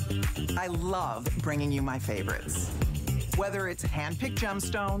classic. I love bringing you my favorites. Whether it's hand-picked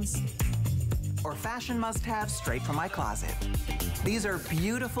gemstones or fashion must-haves straight from my closet, these are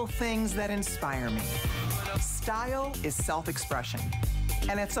beautiful things that inspire me. Style is self-expression,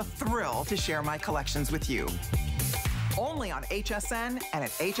 and it's a thrill to share my collections with you. Only on HSN and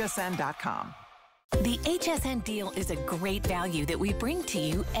at hsn.com. The HSN deal is a great value that we bring to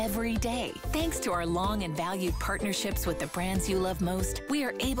you every day. Thanks to our long and valued partnerships with the brands you love most, we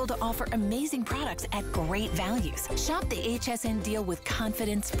are able to offer amazing products at great values. Shop the HSN deal with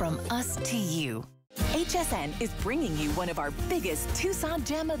confidence from us to you. HSN is bringing you one of our biggest Tucson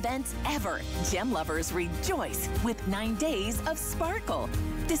Gem events ever. Gem lovers rejoice with 9 days of sparkle.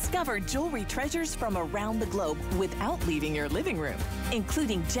 Discover jewelry treasures from around the globe without leaving your living room,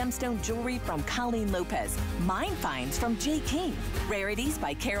 including gemstone jewelry from Colleen Lopez, mine finds from Jay King, rarities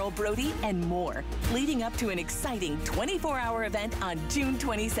by Carol Brody, and more, leading up to an exciting 24-hour event on June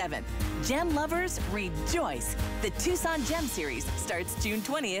 27th. Gem lovers rejoice. The Tucson Gem Series starts June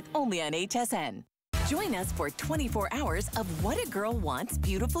 20th only on HSN. Join us for 24 hours of What a Girl Wants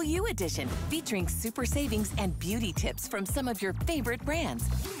Beautiful You Edition, featuring super savings and beauty tips from some of your favorite brands.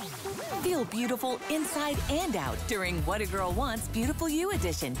 Feel beautiful inside and out during What a Girl Wants Beautiful You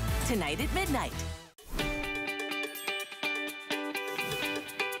Edition, tonight at midnight.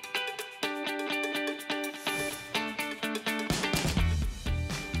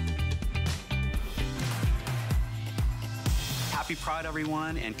 Happy Pride,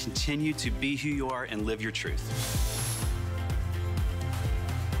 everyone, and continue to be who you are and live your truth.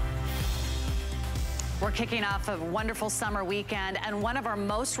 We're kicking off a wonderful summer weekend, and one of our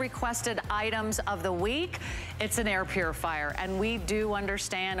most requested items of the week, it's an air purifier. And we do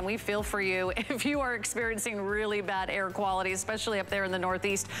understand, and we feel for you if you are experiencing really bad air quality, especially up there in the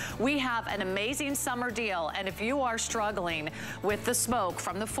Northeast. We have an amazing summer deal, and if you are struggling with the smoke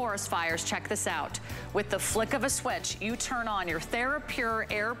from the forest fires, check this out. With the flick of a switch, you turn on your TheraPure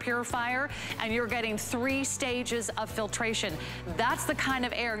air purifier, and you're getting 3 stages of filtration. That's the kind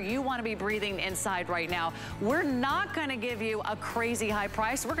of air you want to be breathing inside right now. We're not going to give you a crazy high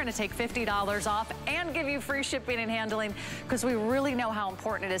price. We're going to take $50 off and give you free shipping and handling, because we really know how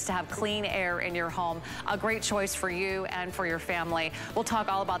important it is to have clean air in your home. A great choice for you and for your family. We'll talk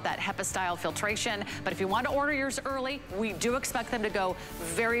all about that HEPA style filtration, but if you want to order yours early, we do expect them to go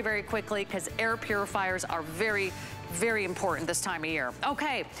very, very quickly, because air purifiers are very, very important this time of year.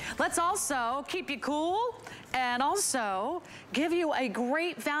 Okay, let's also keep you cool and also give you a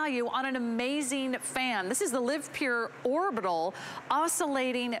great value on an amazing fan. This is the Live Pure Orbital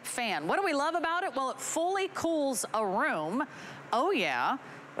Oscillating Fan. What do we love about it? Well, it fully cools a room. Oh yeah.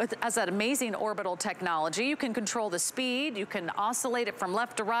 As that amazing orbital technology, you can control the speed, you can oscillate it from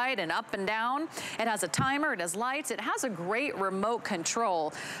left to right and up and down. It has a timer, it has lights, it has a great remote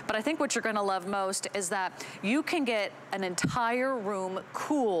control. But I think what you're gonna love most is that you can get an entire room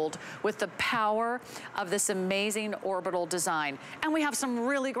cooled with the power of this amazing orbital design. And we have some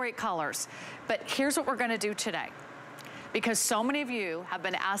really great colors. But here's what we're gonna do today. Because so many of you have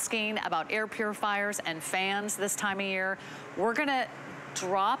been asking about air purifiers and fans this time of year, we're gonna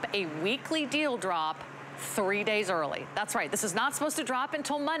drop a weekly deal drop 3 days early. That's right, this is not supposed to drop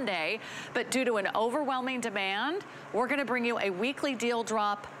until Monday, but due to an overwhelming demand, we're gonna bring you a weekly deal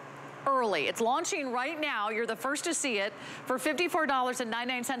drop early. It's launching right now. You're the first to see it for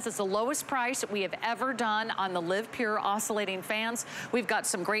 $54.99. It's the lowest price we have ever done on the Live Pure oscillating fans. We've got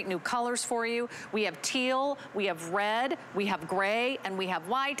some great new colors for you. We have teal, we have red, we have gray, and we have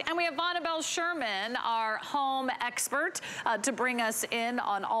white, and we have Vonabelle Sherman, our home expert, to bring us in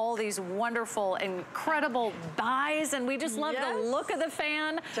on all these wonderful, incredible buys, and we just love the look of the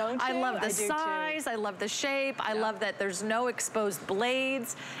fan. Don't I you? love the size, I love the shape, I love that there's no exposed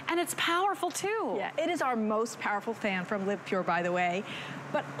blades, and it's powerful too. Yeah, it is our most powerful fan from Live Pure, by the way.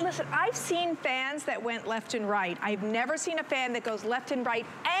 But listen, I've seen fans that went left and right. I've never seen a fan that goes left and right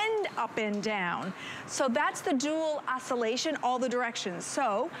and up and down. So that's the dual oscillation, all the directions.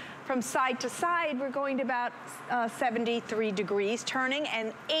 So from side to side, we're going to about 73 degrees turning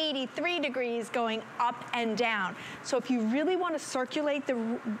and 83 degrees going up and down. So if you really want to circulate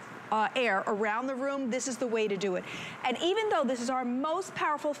the air around the room, this is the way to do it. And even though this is our most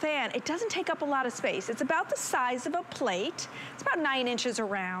powerful fan, it doesn't take up a lot of space. It's about the size of a plate. It's about 9 inches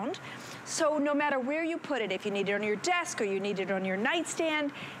around. So no matter where you put it, if you need it on your desk or you need it on your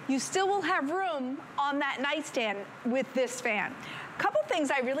nightstand, you still will have room on that nightstand with this fan. A couple things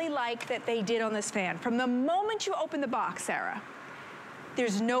I really like that they did on this fan. From the moment you open the box, Sarah,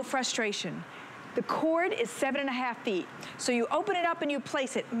 there's no frustration. The cord is 7.5 feet. So you open it up and you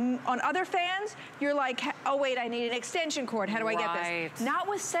place it. On other fans, you're like, oh wait, I need an extension cord. How do I get this? Not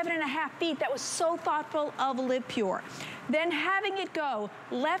with 7.5 feet. That was so thoughtful of Live Pure. Then having it go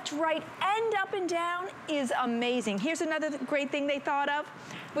left, right, and up and down is amazing. Here's another great thing they thought of,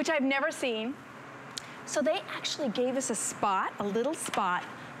 which I've never seen. So they actually gave us a spot, a little spot,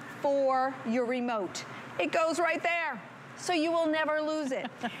 for your remote. It goes right there. So you will never lose it.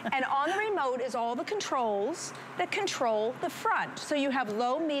 And on the remote is all the controls that control the front. So you have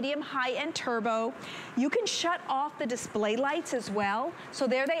low, medium, high, and turbo. You can shut off the display lights as well. So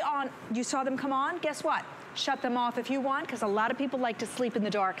there they on. You saw them come on? Guess what? Shut them off if you want, because a lot of people like to sleep in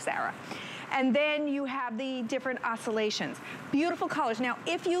the dark, Sarah. And then you have the different oscillations. Beautiful colors. Now,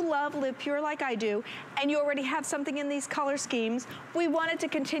 if you love Live Pure like I do, and you already have something in these color schemes, we wanted to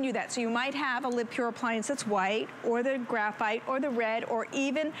continue that. So you might have a Live Pure appliance that's white, or the graphite, or the red, or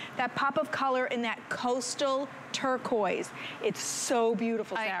even that pop of color in that coastal turquoise. It's so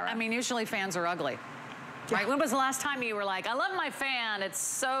beautiful, Sarah. I mean, usually fans are ugly. Right? When was the last time you were like, I love my fan, it's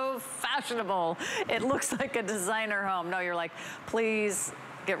so fashionable, it looks like a designer home? No, you're like, please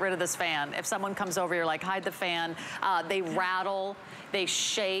get rid of this fan. If someone comes over, you're like, hide the fan. They rattle, they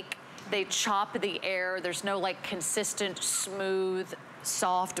shake, they chop the air. There's no like consistent, smooth,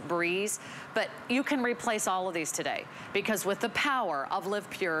 soft breeze. But you can replace all of these today, because with the power of Live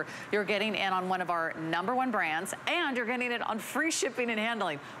Pure, you're getting in on one of our #1 brands, and you're getting it on free shipping and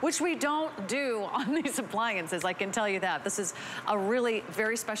handling, which we don't do on these appliances, I can tell you that. This is a really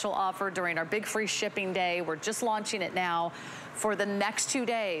very special offer during our big free shipping day. We're just launching it now. For the next 2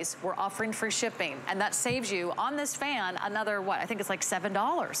 days, we're offering free shipping, and that saves you on this fan another, what, I think it's like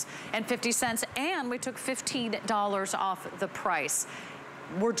 $7.50, and we took $15 off the price.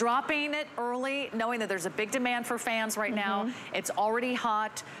 We're dropping it early, knowing that there's a big demand for fans right now. It's already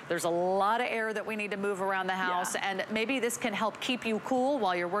hot. There's a lot of air that we need to move around the house, and maybe this can help keep you cool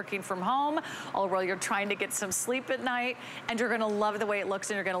while you're working from home or while you're trying to get some sleep at night, and you're gonna love the way it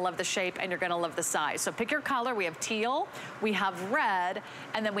looks, and you're gonna love the shape, and you're gonna love the size. So pick your color. We have teal, we have red,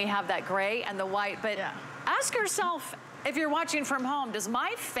 and then we have that gray and the white. But ask yourself, if you're watching from home, does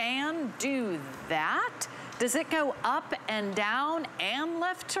my fan do that? Does it go up and down and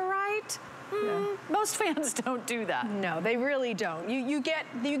left to right? Most fans don't do that. No, they really don't. You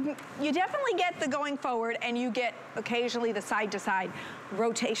definitely get the going forward, and you get occasionally the side to side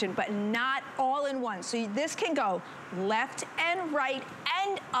rotation, but not all in one. So this can go left and right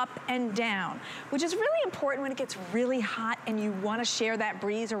and up and down, which is really important when it gets really hot and you want to share that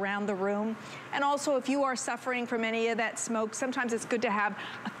breeze around the room. And also, if you are suffering from any of that smoke, sometimes it's good to have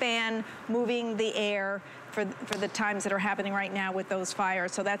a fan moving the air for the times that are happening right now with those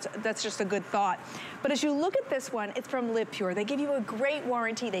fires. So that's just a good thought. But as you look at this one, it's from Live Pure. They give you a great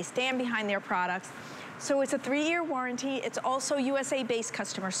warranty. They stand behind their products. So it's a 3-year warranty. It's also USA-based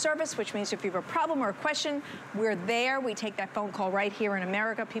customer service, which means if you have a problem or a question, we're there. We take that phone call right here in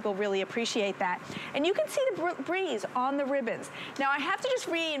America. People really appreciate that. And you can see the breeze on the ribbons. Now, I have to just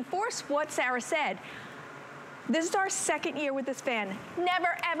reinforce what Sarah said. This is our 2nd year with this fan.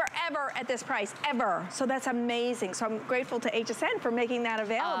 Never, ever, ever at this price, ever. So that's amazing. So I'm grateful to HSN for making that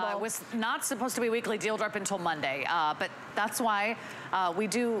available. It was not supposed to be weekly deal drop until Monday, but that's why we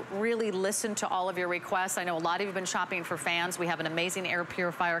do really listen to all of your requests. I know a lot of you have been shopping for fans. We have an amazing air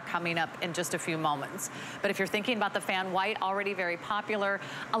purifier coming up in just a few moments. But if you're thinking about the fan white, already very popular,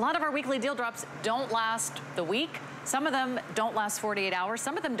 a lot of our weekly deal drops don't last the week. Some of them don't last 48 hours.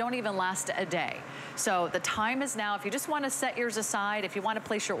 Some of them don't even last a day. So the time is now. If you just want to set yours aside, if you want to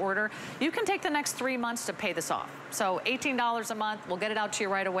place your order, you can take the next 3 months to pay this off. So $18 a month, we'll get it out to you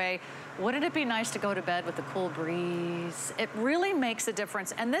right away. Wouldn't it be nice to go to bed with a cool breeze? It really makes a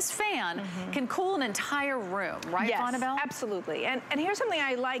difference. And this fan can cool an entire room, right, yes, Annabelle? Absolutely. And here's something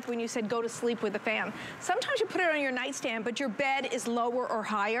I like when you said go to sleep with the fan. Sometimes you put it on your nightstand, but your bed is lower or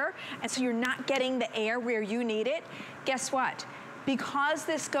higher, and so you're not getting the air where you need it. Guess what? Because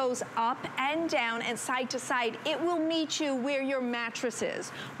this goes up and down and side to side, it will meet you where your mattress is,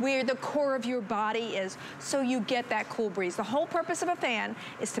 where the core of your body is, so you get that cool breeze. The whole purpose of a fan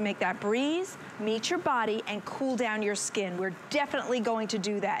is to make that breeze meet your body and cool down your skin. We're definitely going to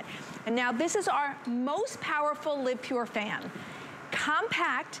do that. And now this is our most powerful Live Pure fan.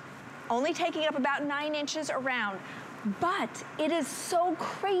 Compact, only taking up about 9 inches around. But it is so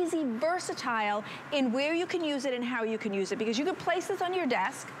crazy versatile in where you can use it and how you can use it, because you can place this on your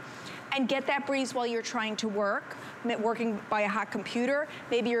desk and get that breeze while you're trying to work, working by a hot computer.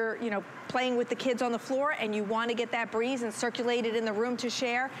 Maybe you're, playing with the kids on the floor and you want to get that breeze and circulate it in the room to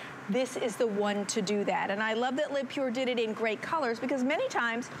share. This is the one to do that. And I love that Live Pure did it in great colors, because many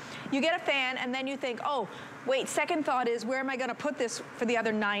times you get a fan and then you think, oh, wait, second thought is, where am I going to put this for the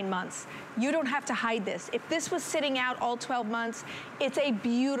other 9 months? You don't have to hide this. If this was sitting out all 12 months, it's a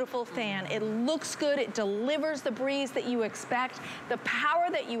beautiful fan. It looks good. It delivers the breeze that you expect, the power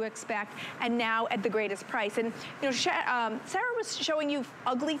that you expect, and now at the greatest price. And Sarah was showing you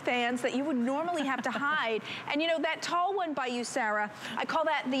ugly fans that you would normally have to hide. And that tall one by you, Sarah, I call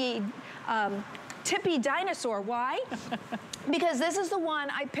that the tippy dinosaur. Why? Because this is the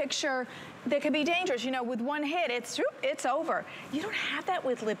one I picture that could be dangerous. With one hit, it's over. You don't have that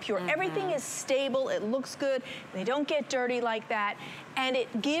with Live Pure. Everything is stable. It looks good. They don't get dirty like that. And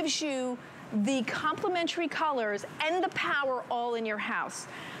it gives you the complementary colors and the power all in your house.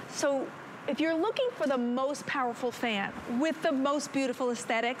 So if you're looking for the most powerful fan with the most beautiful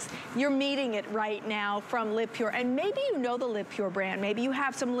aesthetics, you're meeting it right now from Live Pure. And maybe you know the Live Pure brand. Maybe you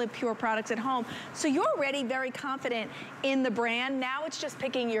have some Live Pure products at home. So you're already very confident in the brand. Now it's just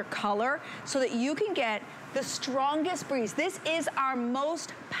picking your color so that you can get the strongest breeze. This is our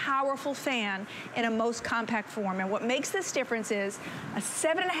most powerful fan in a most compact form. And what makes this difference is a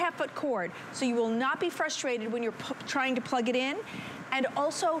 7.5-foot cord. So you will not be frustrated when you're trying to plug it in. And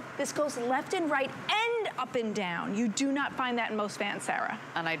also, this goes left and right and up and down. You do not find that in most fans, Sarah.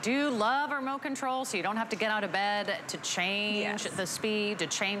 And I do love remote control, so you don't have to get out of bed to change the speed, to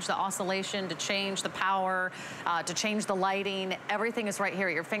change the oscillation, to change the power, to change the lighting. Everything is right here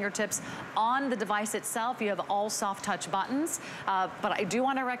at your fingertips. On the device itself, you have all soft touch buttons. But I do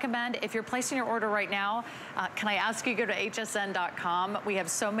want to recommend, if you're placing your order right now, can I ask you to go to hsn.com? We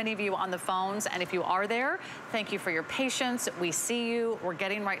have so many of you on the phones, and if you are there, thank you for your patience. We see you. We're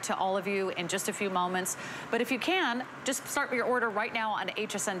getting right to all of you in just a few moments. But if you can, just start your order right now on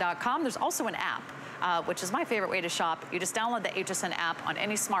hsn.com. There's also an app, which is my favorite way to shop. You just download the HSN app on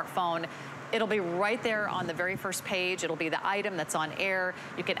any smartphone. It'll be right there on the very first page. It'll be the item that's on air.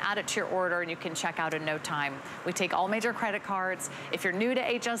 You can add it to your order and you can check out in no time. We take all major credit cards. If you're new to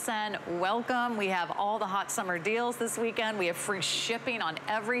HSN, welcome. We have all the hot summer deals this weekend. We have free shipping on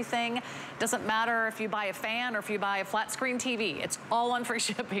everything. Doesn't matter if you buy a fan or if you buy a flat screen TV, it's all on free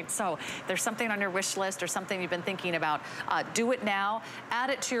shipping. So if there's something on your wish list or something you've been thinking about, do it now. Add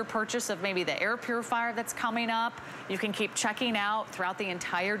it to your purchase of maybe the air purifier that's coming up. You can keep checking out throughout the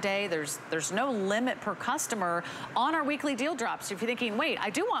entire day. There's no limit per customer on our weekly deal drops. So if you're thinking, wait,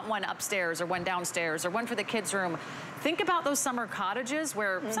 I do want one upstairs or one downstairs or one for the kids' room, think about those summer cottages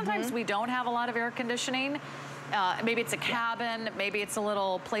where sometimes we don't have a lot of air conditioning. Maybe it's a cabin, maybe it's a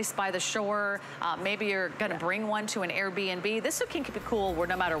little place by the shore, maybe you're gonna bring one to an Airbnb. This can keep it cool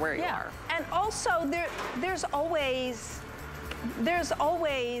no matter where you are. And also there's always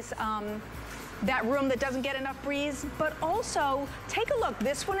that room that doesn't get enough breeze, but also take a look.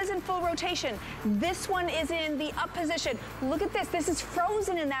 This one is in full rotation. This one is in the up position. Look at this, this is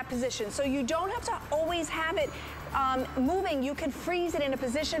frozen in that position. So you don't have to always have it moving. You can freeze it in a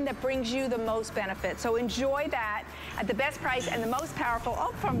position that brings you the most benefit. So enjoy that at the best price and the most powerful,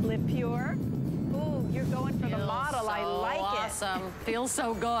 from Live Pure. Ooh, you're going for the model. I like it. Awesome. Feels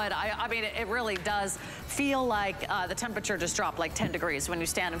so good. I mean, it really does feel like the temperature just dropped like 10 degrees when you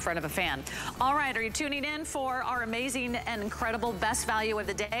stand in front of a fan. All right, are you tuning in for our amazing and incredible best value of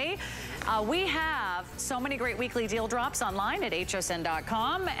the day? We have so many great weekly deal drops online at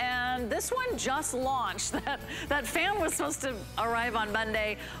hsn.com, and this one just launched. That fan was supposed to arrive on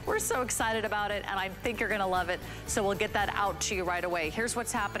Monday. We're so excited about it, and I think you're gonna love it, so we'll get that out to you right away. Here's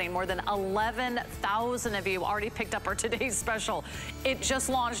what's happening. More than 11,000 of you already picked up our today's special. It just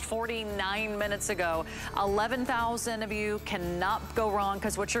launched 49 minutes ago. 11,000 of you cannot go wrong,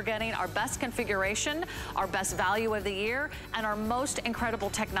 because what you're getting, our best configuration, our best value of the year, and our most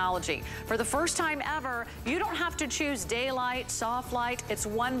incredible technology. For the first time ever, you don't have to choose daylight, soft light. It's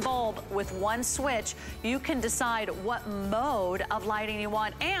one bulb with one switch. You can decide what mode of lighting you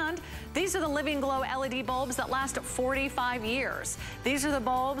want. And these are the Living Glow LED bulbs that last 45 years. These are the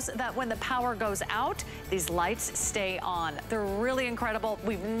bulbs that when the power goes out, these lights stay on. They're really incredible.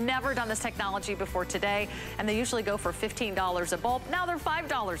 We've never done this technology before today, and they usually go for $15 a bulb. Now they're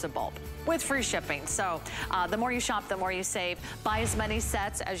 $5 a bulb with free shipping. So the more you shop, the more you save. Buy as many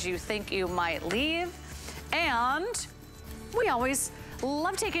sets as you think you might leave. And we always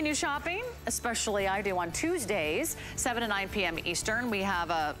love taking you shopping, especially I do on Tuesdays, 7 to 9 p.m. Eastern. We have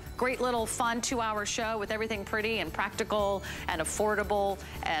a great little fun 2-hour show with everything pretty and practical and affordable,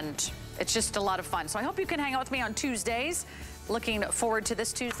 and it's just a lot of fun. So I hope you can hang out with me on Tuesdays. Looking forward to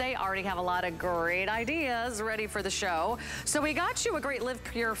this Tuesday. Already have a lot of great ideas ready for the show. So we got you a great Live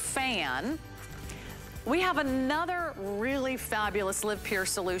Pure fan. We have another really fabulous Live Pure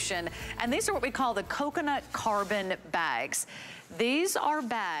solution, and these are what we call the coconut carbon bags. These are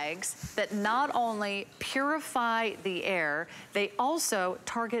bags that not only purify the air, they also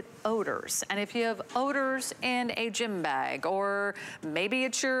target odors. And if you have odors in a gym bag, or maybe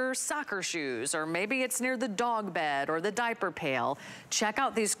it's your soccer shoes, or maybe it's near the dog bed or the diaper pail, check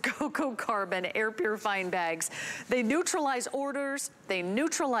out these Coco Carbon air purifying bags. They neutralize odors, they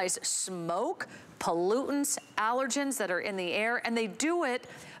neutralize smoke, pollutants, allergens that are in the air, and they do it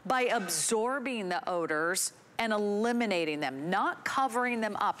by absorbing the odors and eliminating them, not covering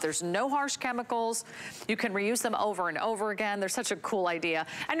them up. There's no harsh chemicals. You can reuse them over and over again. They're such a cool idea.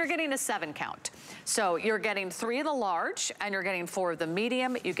 And you're getting a 7 count. So you're getting 3 of the large, and you're getting 4 of the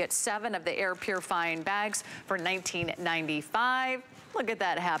medium. You get 7 of the air purifying bags for $19.95. Look at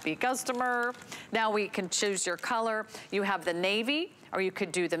that happy customer. Now we can choose your color. You have the navy, or you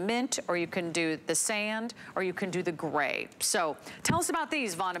could do the mint, or you can do the sand, or you can do the gray. So tell us about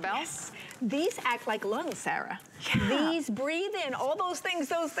these, Vonabelle. Yes. These act like lungs, Sarah. Yeah. These breathe in all those things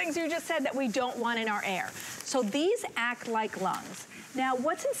you just said that we don't want in our air. So these act like lungs. Now,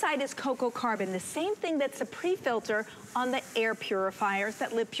 what's inside is Coco Carbon, the same thing that's a pre-filter on the air purifiers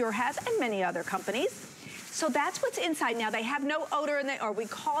that Live Pure has and many other companies. So that's what's inside. Now, they have no odor in or we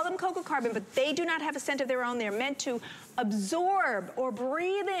call them cocoa carbon, but they do not have a scent of their own. They're meant to absorb or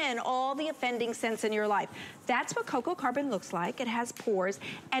breathe in all the offending scents in your life. That's what cocoa carbon looks like. It has pores,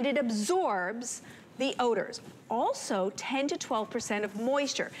 and it absorbs the odors. Also, 10 to 12% of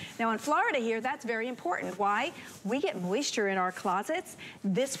moisture. Now in Florida here, that's very important. Why? We get moisture in our closets.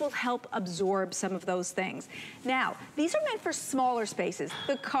 This will help absorb some of those things. Now, these are meant for smaller spaces.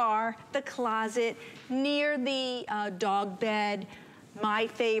 The car, the closet, near the dog bed. My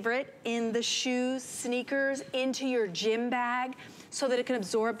favorite, in the shoes, sneakers, into your gym bag, so that it can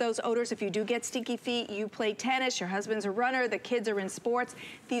absorb those odors. If you do get stinky feet, you play tennis, your husband's a runner, the kids are in sports,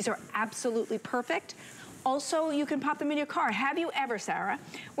 these are absolutely perfect. Also, you can pop them in your car. Have you ever, Sarah,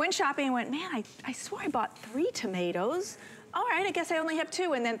 went shopping and went, man, I swore I bought 3 tomatoes. All right, I guess I only have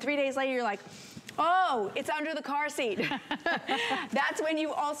 2. And then 3 days later, you're like, oh, it's under the car seat. That's when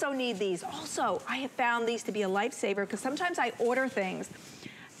you also need these. Also, I have found these to be a lifesaver because sometimes I order things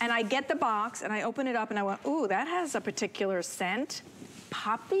and I get the box and I open it up and I went, ooh, that has a particular scent.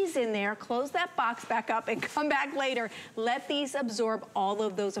 Pop these in there, close that box back up and come back later. Let these absorb all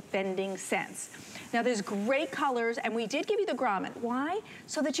of those offending scents. Now there's great colors, and we did give you the grommet. Why?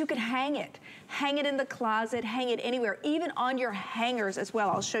 So that you could hang it. Hang it in the closet, hang it anywhere, even on your hangers as well.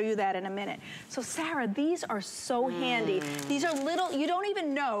 I'll show you that in a minute. So Sarah, these are so handy. These are little, you don't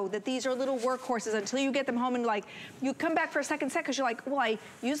even know that these are little workhorses until you get them home and like, you come back for a second because you're like, well, I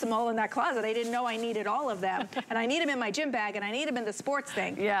used them all in that closet. I didn't know I needed all of them. And I need them in my gym bag, and I need them in the sports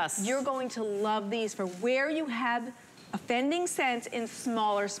thing. Yes. You're going to love these for where you have offending scents in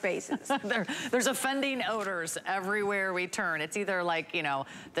smaller spaces. There's offending odors everywhere we turn. It's either like, you know,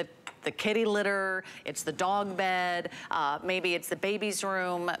 the kitty litter, it's the dog bed, maybe it's the baby's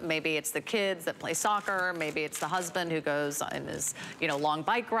room, maybe it's the kids that play soccer, maybe it's the husband who goes on his, you know, long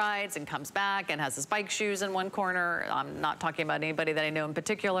bike rides and comes back and has his bike shoes in one corner. I'm not talking about anybody that I know in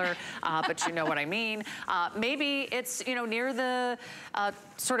particular, but you know what I mean. Maybe it's, you know, near the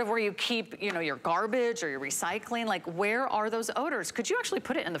sort of where you keep, you know, your garbage or your recycling. Like, where are those odors? Could you actually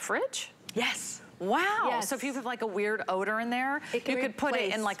put it in the fridge? Yes. Wow. Yes. So if you have like a weird odor in there, you could put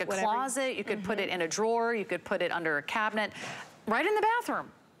it in like a closet, you could put it in a drawer, you could put it under a cabinet, right in the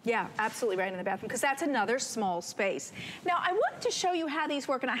bathroom. Yeah, absolutely right in the bathroom, because that's another small space. Now, I wanted to show you how these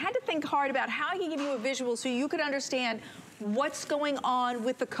work, and I had to think hard about how I can give you a visual so you could understand what's going on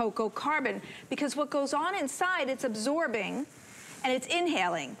with the cocoa carbon, because what goes on inside, it's absorbing and it's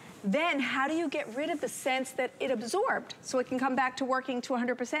inhaling. Then how do you get rid of the scents that it absorbed so it can come back to working to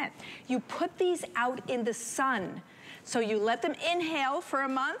 100%? You put these out in the sun. So you let them inhale for a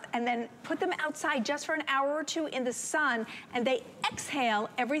month and then put them outside just for an hour or 2 in the sun, and they exhale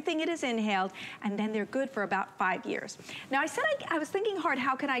everything it is inhaled, and then they're good for about 5 years. Now I said I was thinking hard,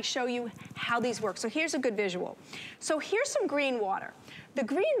 how can I show you how these work? So here's a good visual. So here's some green water. The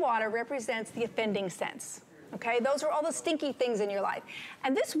green water represents the offending scents. Okay, those are all the stinky things in your life.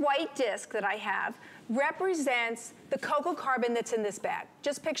 And this white disc that I have represents the cocoa carbon that's in this bag.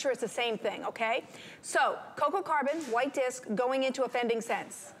 Just picture it's the same thing, okay? So, cocoa carbon, white disc, going into offending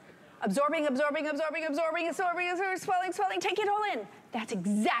scents. Absorbing, absorbing, absorbing, absorbing, absorbing, absorbing, swelling, swelling, take it all in. That's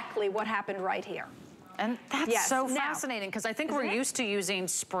exactly what happened right here. And that's so fascinating, because I think we're used to using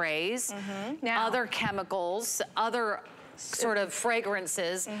sprays, other chemicals, other sort of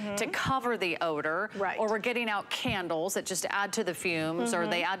fragrances to cover the odor, or we're getting out candles that just add to the fumes, or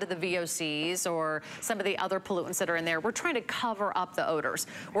they add to the VOCs, or some of the other pollutants that are in there. We're trying to cover up the odors.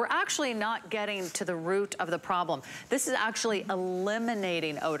 We're actually not getting to the root of the problem. This is actually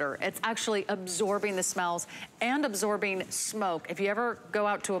eliminating odor. It's actually absorbing the smells and absorbing smoke. If you ever go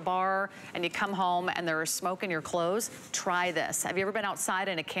out to a bar and you come home and there is smoke in your clothes, try this. Have you ever been outside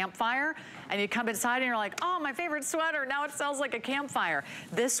in a campfire and you come inside and you're like, oh, my favorite sweater, now it smells like a campfire.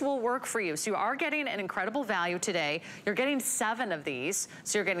 This will work for you. So you are getting an incredible value today. You're getting 7 of these.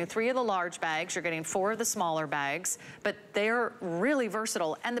 So you're getting 3 of the large bags, you're getting 4 of the smaller bags, but they're really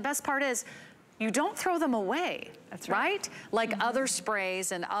versatile. And the best part is, you don't throw them away. That's right. Like other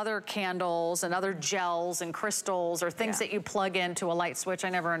sprays and other candles and other gels and crystals or things that you plug into a light switch. I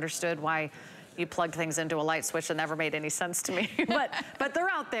never understood why you plugged things into a light switch. That never made any sense to me. but they're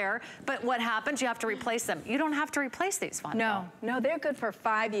out there. But what happens? You have to replace them. You don't have to replace these, Fonda. No, they're good for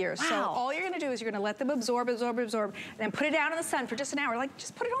 5 years. Wow. So all you're gonna do is you're gonna let them absorb, absorb, absorb, and then put it out in the sun for just an hour. Like,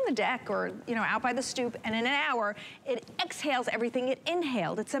 just put it on the deck or, you know, out by the stoop, and in an hour, it exhales everything it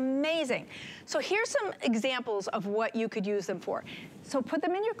inhaled. It's amazing. So here's some examples of what you could use them for. So put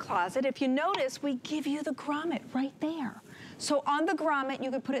them in your closet. If you notice, we give you the grommet right there. So on the grommet,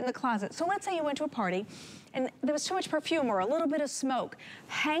 you could put it in the closet. So let's say you went to a party and there was too much perfume or a little bit of smoke.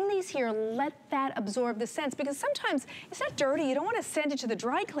 Hang these here, let that absorb the scents, because sometimes it's not dirty. You don't want to send it to the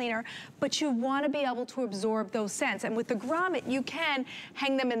dry cleaner, but you want to be able to absorb those scents. And with the grommet, you can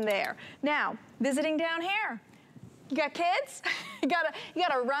hang them in there. Now, visiting down here. You got kids? you got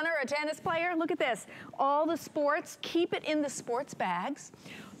a runner, a tennis player? Look at this. All the sports, keep it in the sports bags.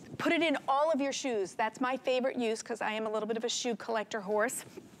 Put it in all of your shoes. That's my favorite use because I am a little bit of a shoe collector horse.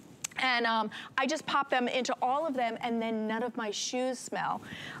 And I just pop them into all of them, and then none of my shoes smell.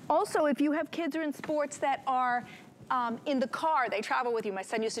 Also, if you have kids who are in sports that are in the car, they travel with you. My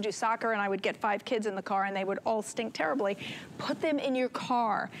son used to do soccer, and I would get 5 kids in the car, and they would all stink terribly. Put them in your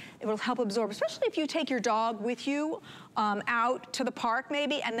car. It will help absorb, especially if you take your dog with you out to the park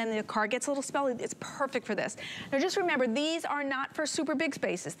maybe, and then the car gets a little smelly. It's perfect for this. Now just remember, these are not for super big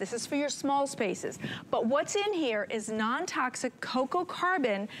spaces. This is for your small spaces. But what's in here is non-toxic cocoa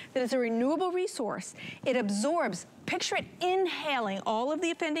carbon that is a renewable resource. It absorbs. Picture it inhaling all of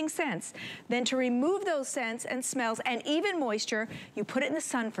the offending scents. Then to remove those scents and smells and even moisture, you put it in the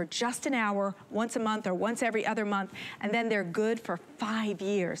sun for just an hour, once a month or once every other month, and then they're good for 5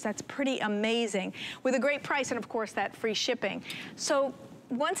 years. That's pretty amazing. With a great price and of course that free shipping. So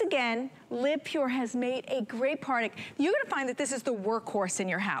once again, Live Pure has made a great product. You're gonna find that this is the workhorse in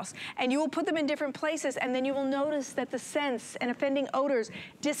your house, and you will put them in different places, and then you will notice that the scents and offending odors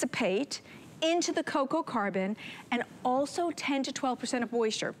dissipate into the cocoa carbon, and also 10 to 12% of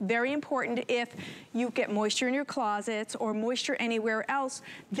moisture. Very important if you get moisture in your closets or moisture anywhere else,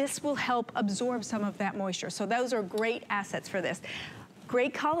 this will help absorb some of that moisture. So those are great assets for this.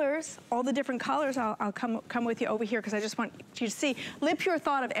 Great colors, all the different colors. I'll come with you over here because I just want you to see. Live Pure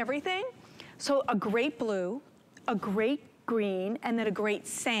thought of everything. So a great blue, a great green, and then a great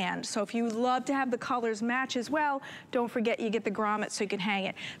sand. So if you love to have the colors match as well, don't forget you get the grommet so you can hang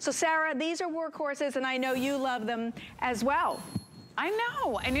it. So Sarah, these are workhorses, and I know you love them as well. I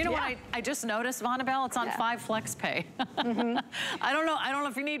know, and you know what I just noticed, Vonabelle? It's on 5 Flex Pay. I don't know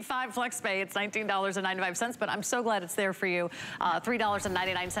if you need 5 Flex Pay. It's $19.95, but I'm so glad it's there for you.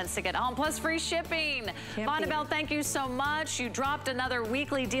 $3.99 to get home, plus free shipping. Vonabelle, thank you so much. You dropped another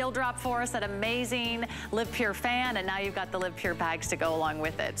weekly deal drop for us, that amazing Live Pure fan, and now you've got the Live Pure bags to go along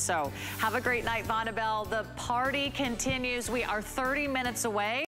with it. So have a great night, Vonabelle. The party continues. We are 30 minutes away.